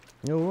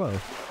 Oh wow.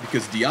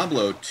 Because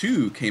Diablo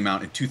 2 came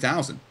out in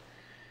 2000.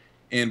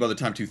 And by the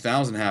time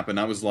 2000 happened,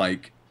 I was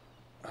like,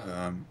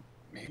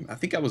 I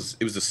think it was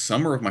the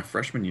summer of my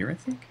freshman year, I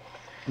think.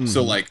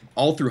 So like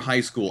all through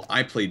high school,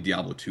 I played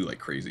Diablo 2 like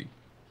crazy.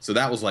 So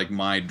that was like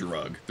my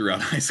drug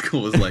throughout high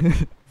school, was like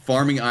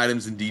farming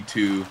items in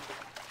D2,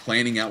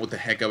 planning out what the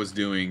heck I was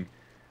doing,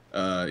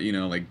 you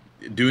know, like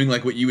doing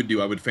like what you would do.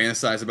 I would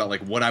fantasize about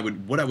like what I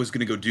was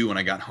gonna go do when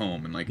I got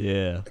home, and like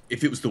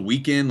if it was the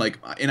weekend, like,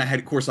 and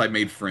of course I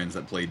made friends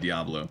that played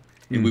Diablo,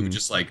 and we would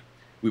just like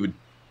we would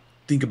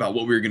think about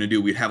what we were gonna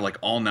do. We'd have like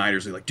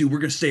all-nighters, like, dude, we're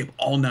gonna stay up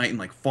all night and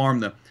like farm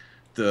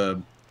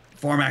the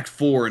farm Act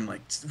 4 and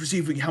like see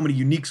if how many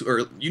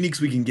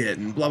uniques we can get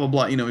and blah blah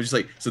blah. You know, it's just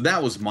like, so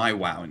that was my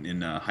WoW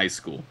in high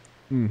school,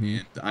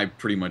 and I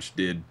pretty much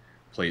did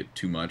play it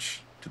too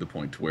much, to the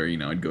point to where, you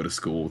know, I'd go to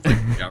school with like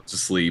 3 hours of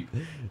sleep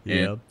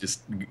and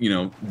just, you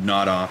know,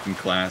 nod off in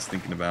class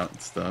thinking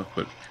about stuff.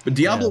 But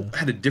Diablo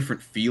had a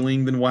different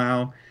feeling than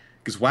WoW,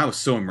 because WoW is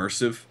so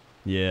immersive.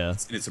 Yeah.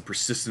 And it's a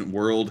persistent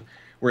world.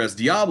 Whereas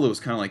Diablo is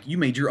kind of like you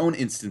made your own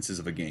instances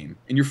of a game,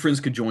 and your friends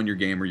could join your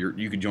game, or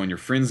you could join your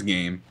friend's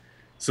game.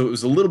 So it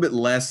was a little bit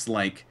less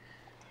like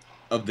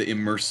of the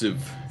immersive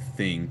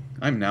thing.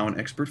 I'm now an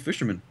expert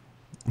fisherman.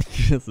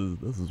 this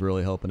is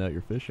really helping out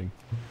your fishing.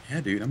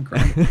 Yeah, dude, I'm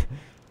grinding.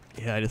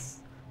 Yeah,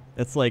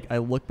 it's like I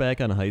look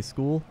back on high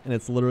school and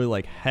it's literally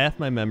like half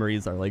my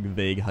memories are like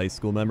vague high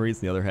school memories,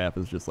 and the other half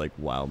is just like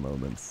WoW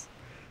moments.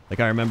 Like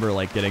I remember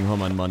like getting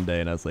home on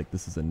Monday and I was like,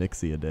 this is a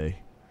Nixie a day.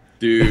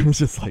 Dude. It's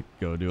just like,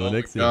 go do a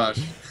Nixie. Oh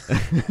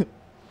my gosh.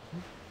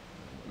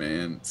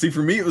 Man. See,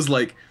 for me it was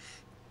like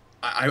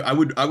I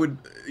would,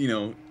 you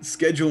know,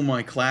 schedule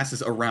my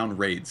classes around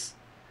raids.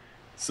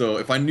 So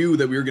if I knew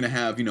that we were going to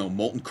have, you know,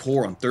 Molten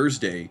Core on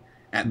Thursday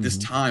at this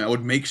time, I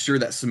would make sure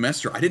that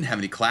semester I didn't have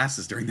any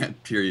classes during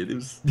that period. It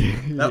was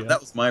that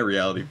was my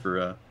reality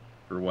for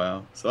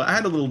WoW. So I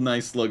had a little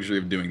nice luxury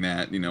of doing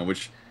that, you know,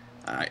 which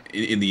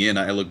in the end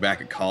I look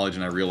back at college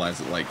and I realized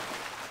that like,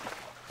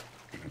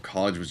 you know,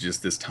 college was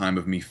just this time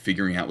of me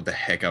figuring out what the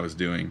heck I was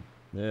doing.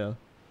 Yeah.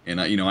 And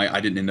you know, I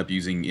didn't end up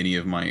using any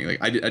of my, like,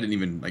 I didn't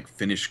even like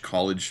finish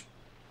college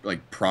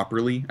like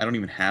properly. I don't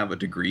even have a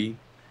degree.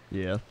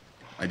 Yeah.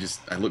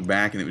 I look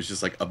back and it was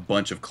just like a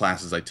bunch of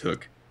classes I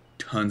took,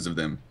 tons of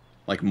them,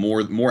 like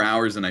more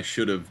hours than I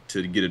should have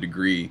to get a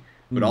degree.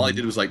 But all I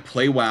did was like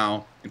play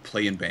WoW and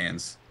play in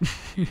bands,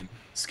 and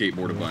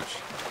skateboard a bunch.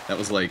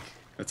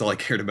 That's all I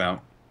cared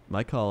about.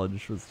 My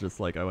college was just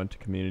like, I went to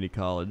community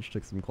college,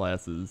 took some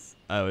classes.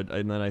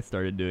 And then I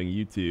started doing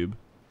YouTube,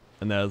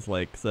 and that was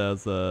like, so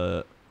that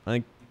was I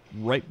think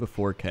right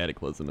before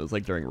Cataclysm. It was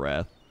like during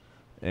Wrath,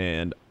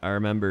 and I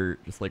remember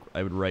just like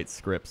I would write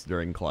scripts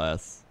during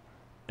class,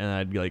 and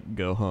I'd like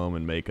go home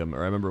and make them.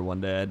 Or I remember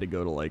one day I had to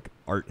go to like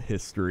art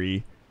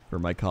history for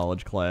my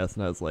college class,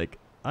 and I was like,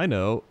 I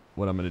know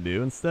what I'm gonna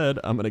do. Instead,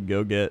 I'm gonna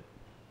go get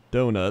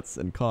donuts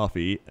and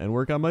coffee and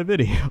work on my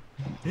video.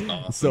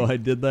 Awesome. So I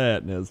did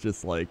that, and it was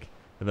just like,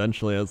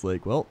 eventually I was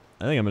like, well,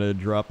 I think I'm gonna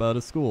drop out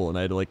of school, and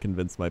I had to like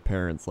convince my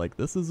parents like,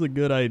 this is a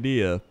good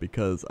idea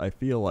because I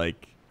feel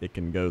like it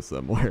can go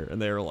somewhere.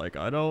 And they were like,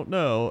 I don't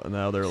know. And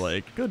now they're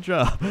like, good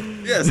job.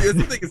 Yeah, see, that's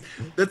the thing is,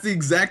 that's the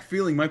exact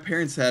feeling my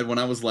parents had when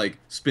I was like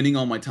spending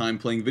all my time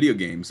playing video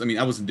games. I mean,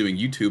 I wasn't doing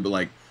YouTube, but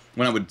like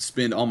when I would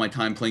spend all my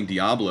time playing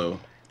Diablo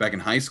back in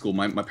high school,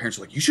 my parents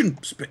were like, you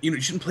shouldn't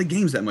play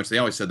games that much. They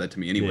always said that to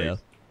me anyway, Yeah.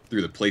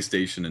 through the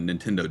PlayStation and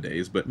Nintendo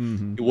days. But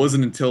Mhm. it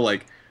wasn't until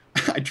like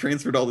I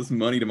transferred all this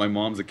money to my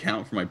mom's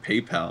account for my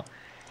PayPal.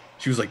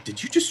 She was like,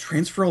 "Did you just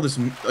transfer all this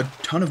a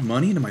ton of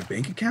money into my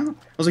bank account?"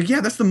 I was like,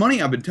 "Yeah, that's the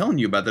money I've been telling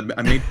you about that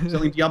I made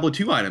selling Diablo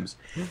 2 items."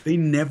 They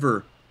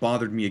never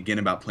bothered me again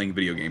about playing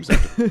video games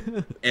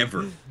after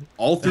ever.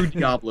 All through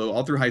Diablo,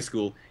 all through high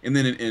school, and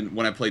then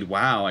when I played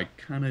WoW, I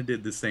kind of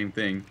did the same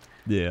thing.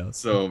 Yeah.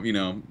 So, you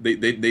know, they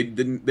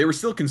didn't, they were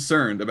still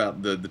concerned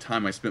about the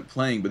time I spent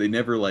playing, but they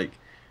never like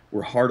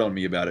were hard on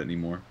me about it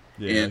anymore.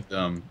 Yeah.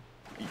 And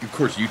of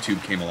course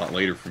YouTube came a lot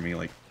later for me.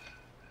 Like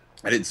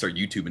I didn't start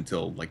YouTube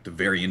until like the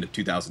very end of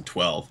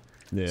 2012.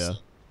 Yeah. So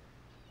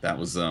that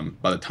was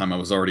by the time I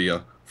was already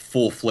a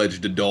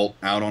full-fledged adult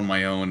out on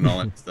my own and all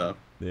that stuff.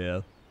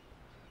 Yeah.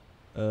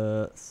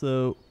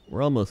 So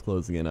we're almost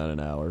closing in on an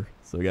hour,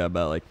 so we got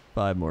about like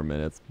 5 more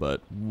minutes.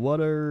 But what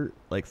are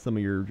like some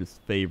of your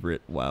just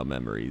favorite WoW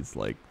memories,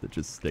 like that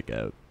just stick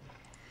out?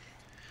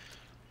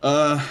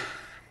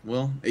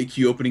 Well,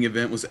 AQ opening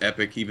event was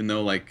epic, even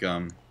though like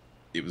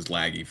it was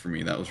laggy for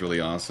me. That was really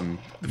awesome.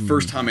 The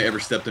first time I ever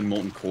stepped in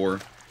Molten Core,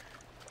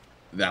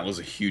 that was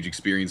a huge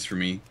experience for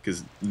me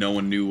because no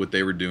one knew what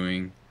they were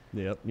doing.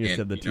 Yep, you just And,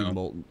 had the you two know,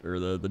 molten or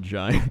the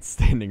giants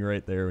standing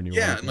right there when you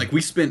Yeah, walked and like in.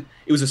 we spent,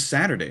 it was a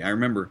Saturday, I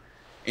remember,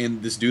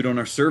 and this dude on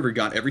our server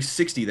got every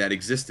 60 that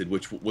existed,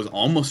 which was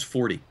almost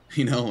 40,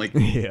 you know, like,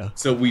 Yeah.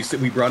 so we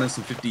brought in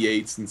some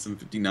 58s and some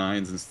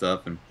 59s and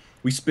stuff, and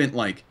we spent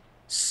like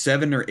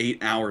 7 or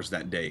 8 hours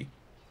that day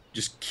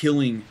just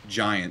killing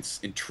giants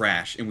and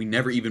trash, and we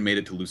never even made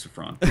it to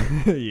Lucifron.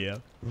 Yeah.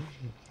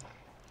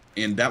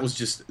 And that was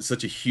just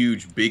such a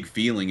huge, big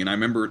feeling. And I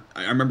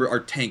remember our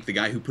tank, the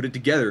guy who put it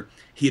together,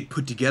 he had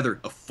put together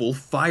a full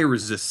fire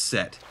resist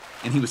set,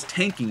 and he was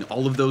tanking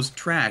all of those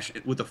trash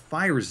with a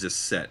fire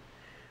resist set,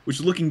 which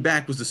looking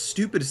back was the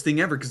stupidest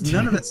thing ever because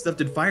none of that stuff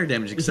did fire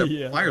damage except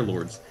Yeah. fire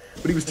lords.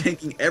 But he was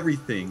tanking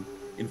everything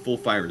in full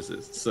fire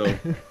resist, so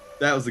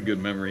that was a good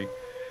memory.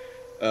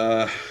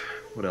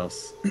 What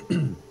else?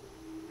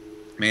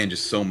 Man,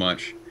 just so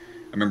much.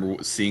 I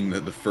remember seeing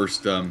the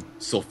first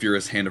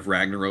Sulfurous Hand of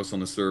Ragnaros on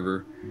the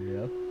server.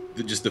 Yeah.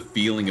 Just the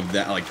feeling of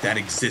that, like, that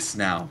exists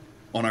now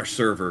on our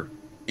server,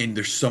 and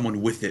there's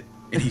someone with it,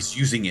 and he's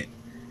using it.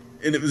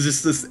 And it was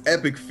just this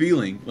epic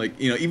feeling. Like,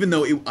 you know, even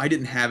though I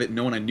didn't have it,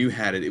 no one I knew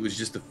had it, it was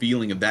just the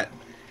feeling of that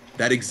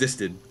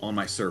existed on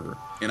my server.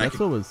 And That's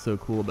what was so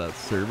cool about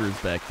servers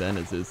back then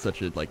is it's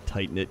such a like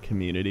tight-knit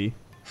community.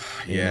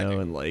 You Yeah, know, dude.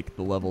 and like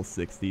the level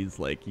 60s,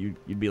 like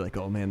you'd be like,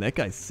 oh man, that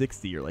guy's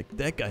 60, or like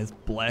that guy's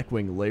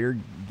Blackwing layer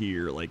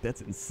gear, like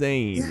that's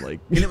insane. Yeah. Like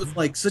And it was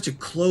like such a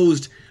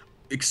closed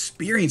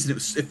experience, and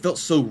it felt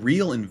so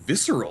real and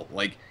visceral.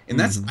 Like, and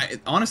that's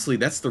honestly,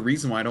 that's the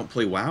reason why I don't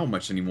play WoW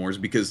much anymore, is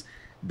because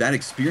that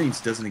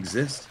experience doesn't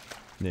exist.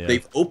 yeah.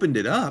 They've opened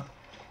it up,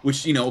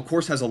 which, you know, of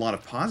course has a lot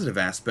of positive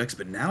aspects,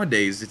 but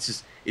nowadays it's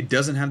just, it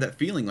doesn't have that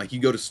feeling. Like you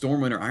go to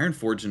Stormwind or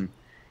Ironforge and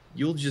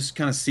you'll just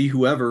kind of see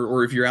whoever,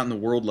 or if you're out in the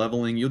world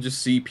leveling, you'll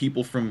just see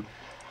people from,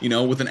 you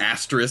know, with an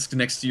asterisk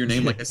next to your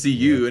name, like I see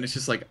you, and it's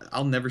just like,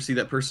 I'll never see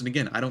that person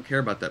again. I don't care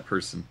about that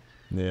person.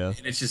 Yeah.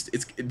 And it's just,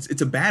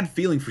 it's a bad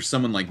feeling for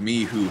someone like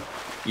me who,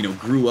 you know,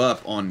 grew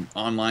up on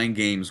online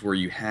games where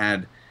you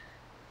had,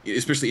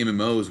 especially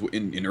MMOs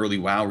in early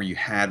WoW, where you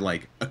had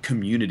like a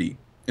community,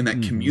 and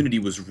that community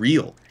was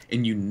real,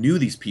 and you knew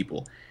these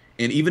people.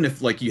 And even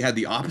if like you had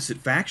the opposite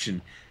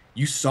faction,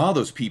 you saw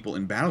those people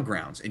in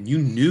Battlegrounds, and you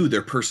knew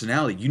their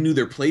personality, you knew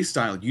their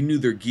playstyle, you knew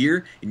their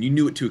gear, and you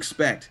knew what to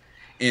expect.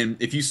 And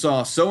if you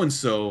saw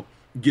so-and-so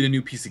get a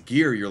new piece of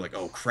gear, you're like,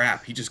 oh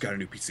crap, he just got a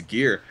new piece of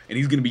gear, and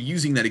he's going to be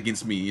using that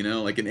against me, you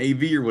know, like an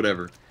AV or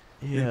whatever.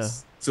 Yeah.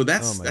 So Oh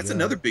that's my that's God.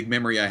 another big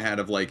memory I had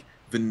of like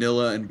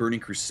Vanilla and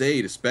Burning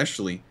Crusade,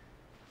 especially.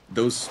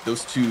 Those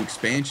two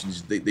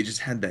expansions, they just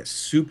had that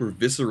super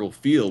visceral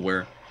feel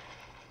where,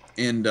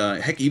 and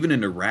heck, even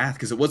into Wrath,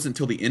 because it wasn't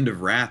until the end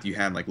of Wrath you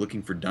had like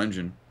Looking for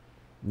Dungeon.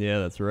 Yeah,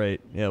 that's right.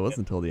 Yeah, it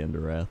wasn't until the end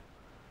of Wrath.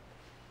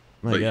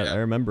 My But God, yeah. I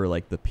remember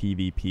like the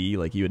PvP,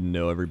 like you would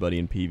know everybody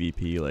in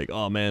PvP, like,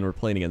 oh man, we're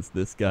playing against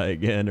this guy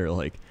again, or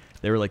like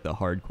they were like the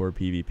hardcore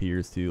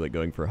PvPers too, like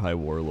going for High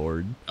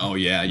Warlord. Oh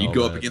yeah, And you all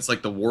go up that. against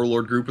like the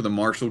Warlord group or the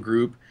Marshal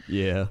group.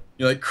 Yeah.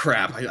 You're like,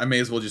 crap, I may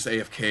as well just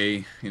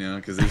AFK, you know,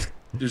 because they're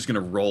just gonna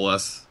roll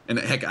us. And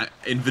heck,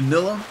 in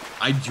Vanilla,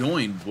 I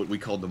joined what we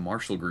called the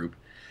Marshal group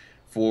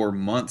for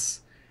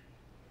months,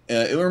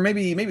 or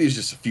maybe it was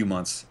just a few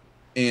months,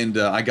 and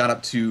I got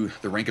up to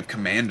the rank of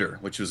Commander,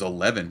 which was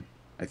 11,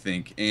 I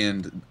think,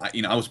 and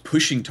I was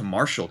pushing to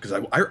Marshal because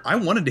I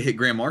wanted to hit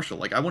Grand Marshal,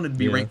 like I wanted to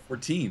be Yeah. rank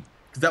 14,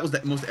 because that was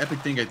the most epic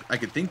thing I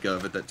could think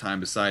of at that time,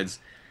 besides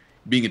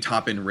being a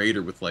top end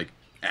raider with like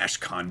Ash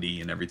Condi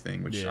and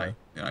everything, which Yeah.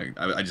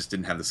 I just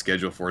didn't have the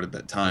schedule for it at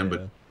that time, Yeah.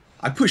 but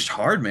I pushed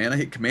hard, man. I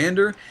hit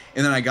Commander,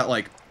 and then I got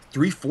like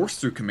 3/4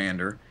 through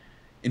Commander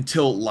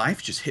until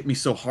life just hit me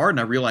so hard, and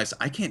I realized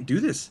I can't do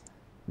this.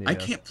 I Yeah.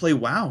 can't play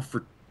WoW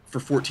for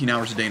 14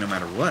 hours a day no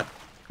matter what,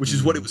 which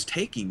is what it was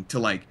taking to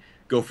like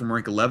go from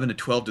rank 11 to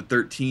 12 to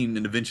 13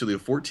 and eventually to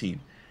 14.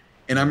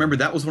 And I remember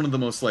that was one of the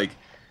most like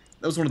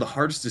that was one of the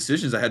hardest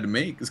decisions I had to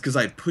make, is because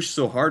I had pushed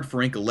so hard for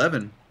rank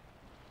 11,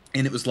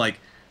 and it was like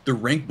the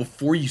rank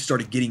before you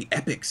started getting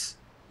epics,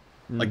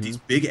 like these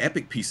big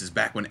epic pieces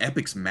back when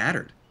epics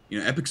mattered. You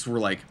know, epics were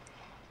like,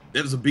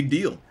 that was a big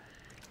deal.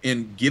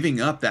 And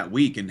giving up that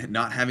week and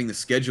not having the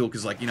schedule,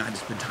 because like, you know, I had to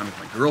spend time with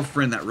my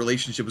girlfriend. That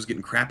relationship was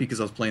getting crappy because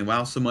I was playing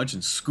WoW so much.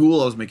 In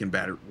school, I was making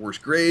worse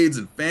grades,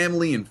 and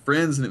family and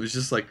friends, and it was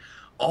just like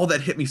all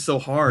that hit me so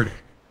hard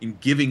in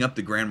giving up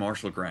the Grand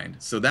Marshal grind.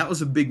 So that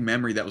was a big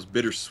memory that was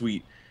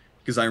bittersweet,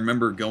 because I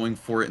remember going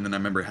for it and then I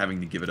remember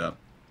having to give it up.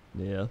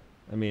 Yeah.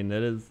 I mean,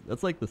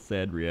 that's like the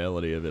sad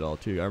reality of it all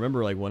too. I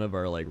remember like one of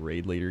our like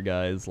raid leader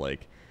guys,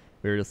 like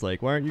we were just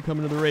like, why aren't you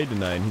coming to the raid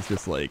tonight? And he's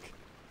just like,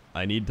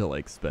 I need to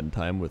like spend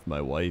time with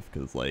my wife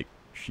because like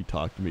she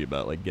talked to me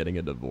about like getting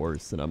a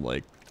divorce, and I'm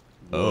like,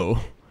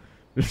 oh.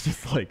 It's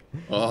just like,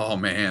 oh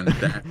man,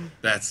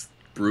 that's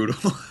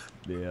brutal.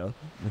 yeah,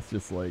 it's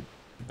just like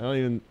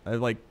I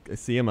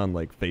see him on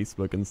like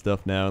Facebook and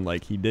stuff now, and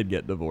like he did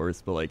get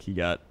divorced, but like he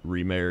got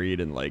remarried,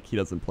 and like he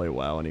doesn't play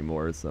WoW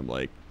anymore, so I'm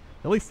like,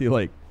 at least he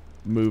like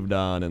moved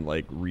on and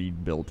like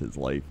rebuilt his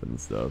life and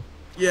stuff.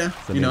 Yeah, So,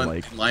 I you mean, know,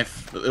 like,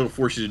 life, it'll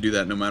force you to do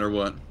that no matter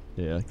what.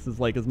 yeah, because it's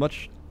like as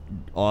much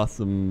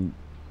awesome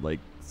like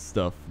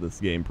stuff this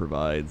game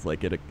provides,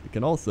 like it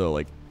can also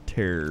like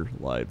tear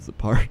lives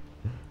apart.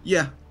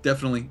 Yeah,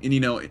 definitely. And you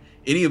know,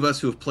 any of us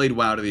who have played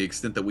WoW to the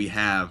extent that we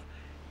have,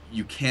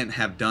 you can't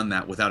have done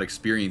that without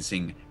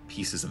experiencing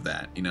pieces of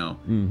that, you know.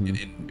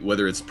 And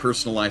whether it's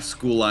personal life,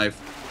 school life,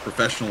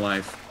 professional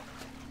life,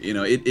 you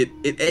know,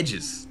 it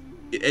edges.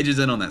 It edges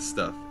in on that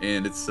stuff.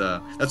 And it's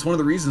that's one of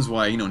the reasons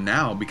why, you know,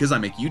 now, because I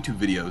make YouTube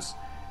videos,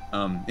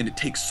 and it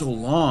takes so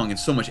long and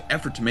so much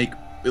effort to make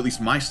at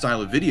least my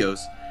style of videos,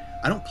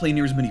 I don't play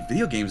near as many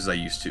video games as I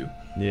used to.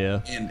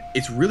 Yeah. And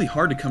it's really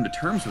hard to come to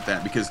terms with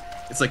that, because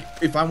it's like,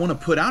 if I want to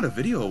put out a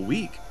video a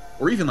week,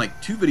 or even like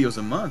 2 videos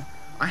a month,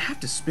 I have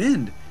to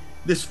spend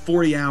this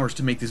 40 hours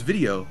to make this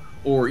video,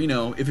 or, you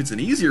know, if it's an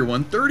easier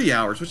one, 30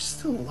 hours, which is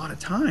still a lot of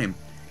time.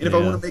 And if I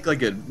want to make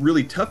like a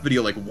really tough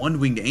video like One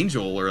Winged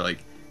Angel or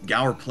like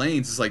Gower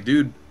Plains, it's like,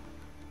 dude,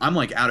 I'm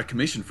like out of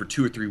commission for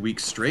 2 or 3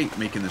 weeks straight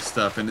making this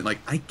stuff, and like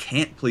I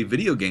can't play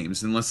video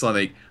games unless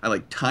I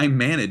like time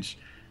manage.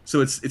 So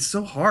it's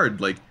so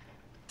hard like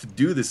to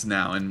do this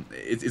now, and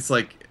it's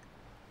like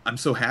I'm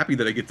so happy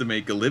that I get to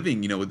make a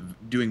living, you know,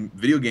 with doing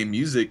video game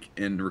music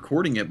and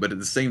recording it, but at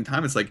the same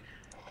time it's like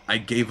I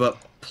gave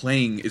up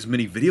playing as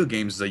many video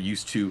games as I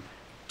used to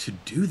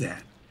do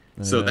that.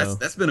 So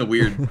that's been a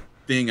weird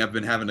thing I've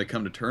been having to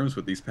come to terms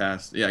with these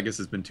past, I guess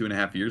it's been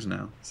 2.5 years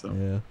now. So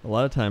Yeah. A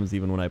lot of times,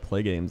 even when I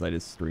play games, I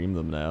just stream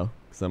them now,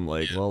 because I'm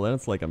like, well, then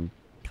it's like I'm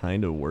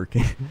kind of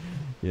working,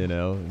 you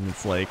know. And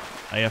it's like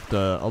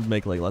I'll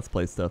make like Let's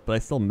Play stuff, but I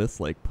still miss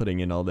like putting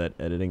in all that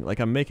editing. Like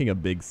I'm making a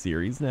big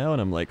series now,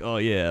 and I'm like, oh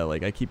yeah,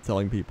 like I keep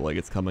telling people like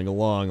it's coming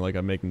along. Like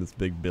I'm making this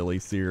big Billy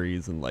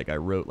series, and like I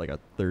wrote like a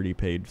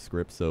 30-page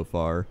script so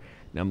far,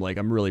 and I'm like,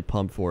 I'm really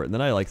pumped for it. And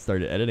then I like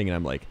started editing, and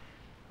I'm like,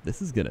 this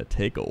is gonna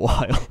take a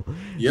while.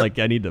 Like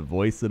I need to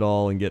voice it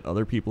all and get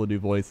other people to do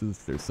voices.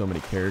 There's so many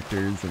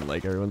characters, and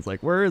like everyone's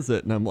like, where is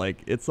it? And I'm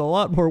like, it's a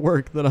lot more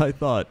work than I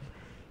thought.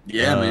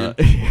 Yeah, man.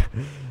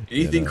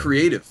 Anything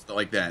creative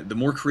like that, the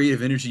more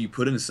creative energy you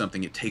put into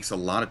something, it takes a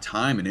lot of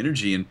time and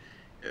energy. And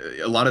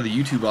a lot of the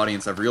YouTube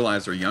audience, I've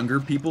realized, are younger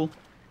people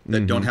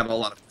that don't have a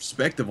lot of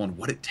perspective on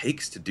what it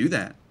takes to do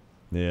that.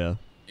 Yeah.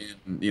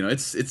 And you know,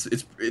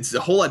 it's a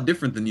whole lot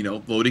different than, you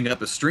know, loading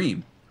up a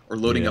stream or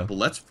loading up a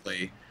Let's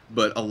Play.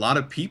 But a lot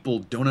of people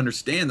don't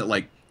understand that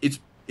like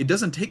it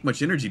doesn't take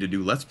much energy to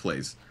do Let's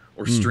Plays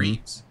or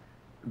streams,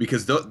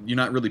 because you're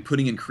not really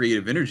putting in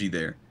creative energy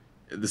there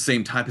the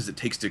same type as it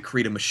takes to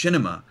create a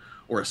machinima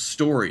or a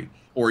story,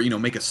 or, you know,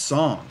 make a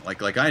song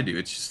like I do.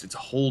 It's a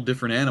whole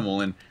different animal.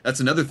 And that's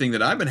another thing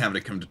that I've been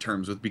having to come to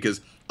terms with,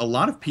 because a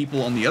lot of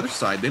people on the other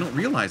side, they don't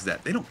realize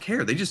that. They don't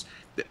care.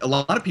 A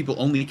lot of people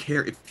only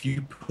care if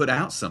you put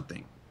out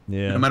something,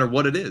 no matter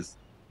what it is.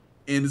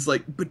 And it's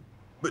like, but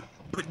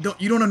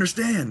you don't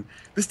understand.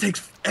 This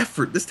takes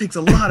effort. This takes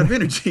a lot of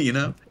energy, you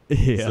know?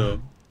 Yeah.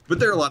 So, but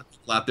there are a lot of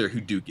people out there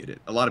who do get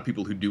it. A lot of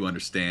people who do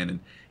understand,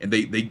 and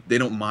they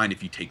don't mind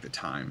if you take the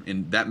time,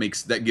 and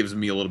that gives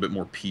me a little bit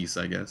more peace,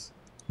 I guess.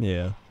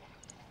 Yeah.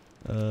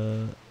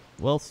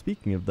 Well,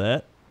 speaking of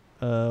that,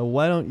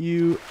 why don't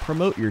you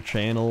promote your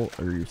channel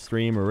or your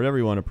stream or whatever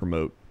you want to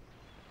promote?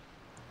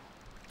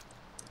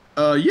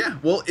 Yeah.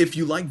 Well, if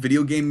you like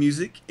video game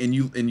music and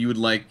you would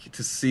like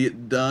to see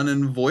it done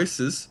in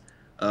voices,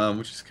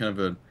 which is kind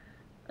of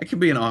it could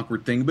be an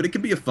awkward thing, but it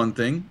could be a fun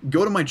thing,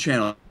 go to my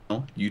channel,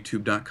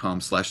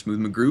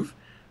 youtube.com/smoothmcgroove.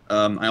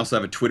 I also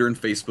have a Twitter and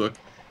Facebook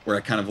where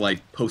I kind of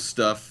like post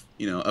stuff,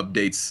 you know,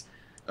 updates,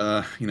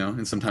 you know,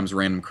 and sometimes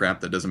random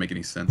crap that doesn't make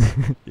any sense.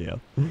 Yeah.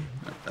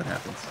 That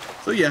happens.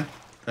 So yeah,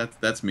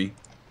 that's me.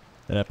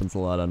 That happens a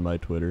lot on my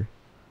Twitter.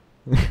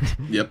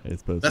 Yep. I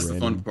just post That's the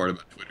fun random. part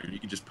about Twitter. You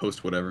can just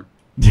post whatever.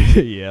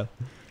 Yeah.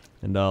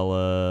 And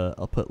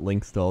I'll put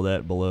links to all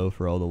that below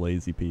for all the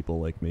lazy people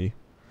like me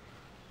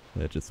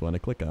that just want to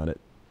click on it.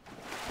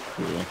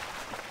 Cool.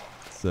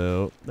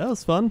 So that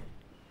was fun.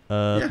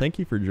 Yeah. Thank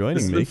you for This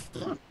joining has me. been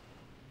fun.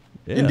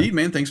 Yeah. Indeed,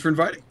 man. Thanks for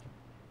inviting.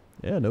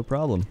 Yeah, no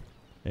problem.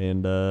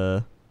 And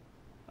I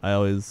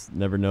always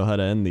never know how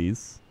to end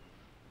these,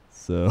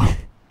 so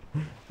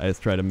I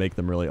just try to make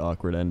them really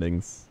awkward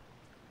endings.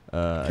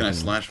 Can I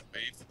slash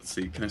wave? Let's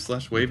see. Can I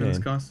slash wave in this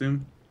can.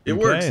 costume? It You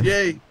works. can.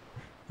 Yay.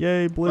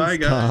 Yay, BlizzCon! Bye,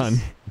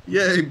 guys.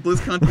 Yay,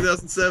 BlizzCon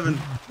 2007.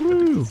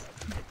 Woo! See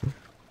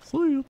ya.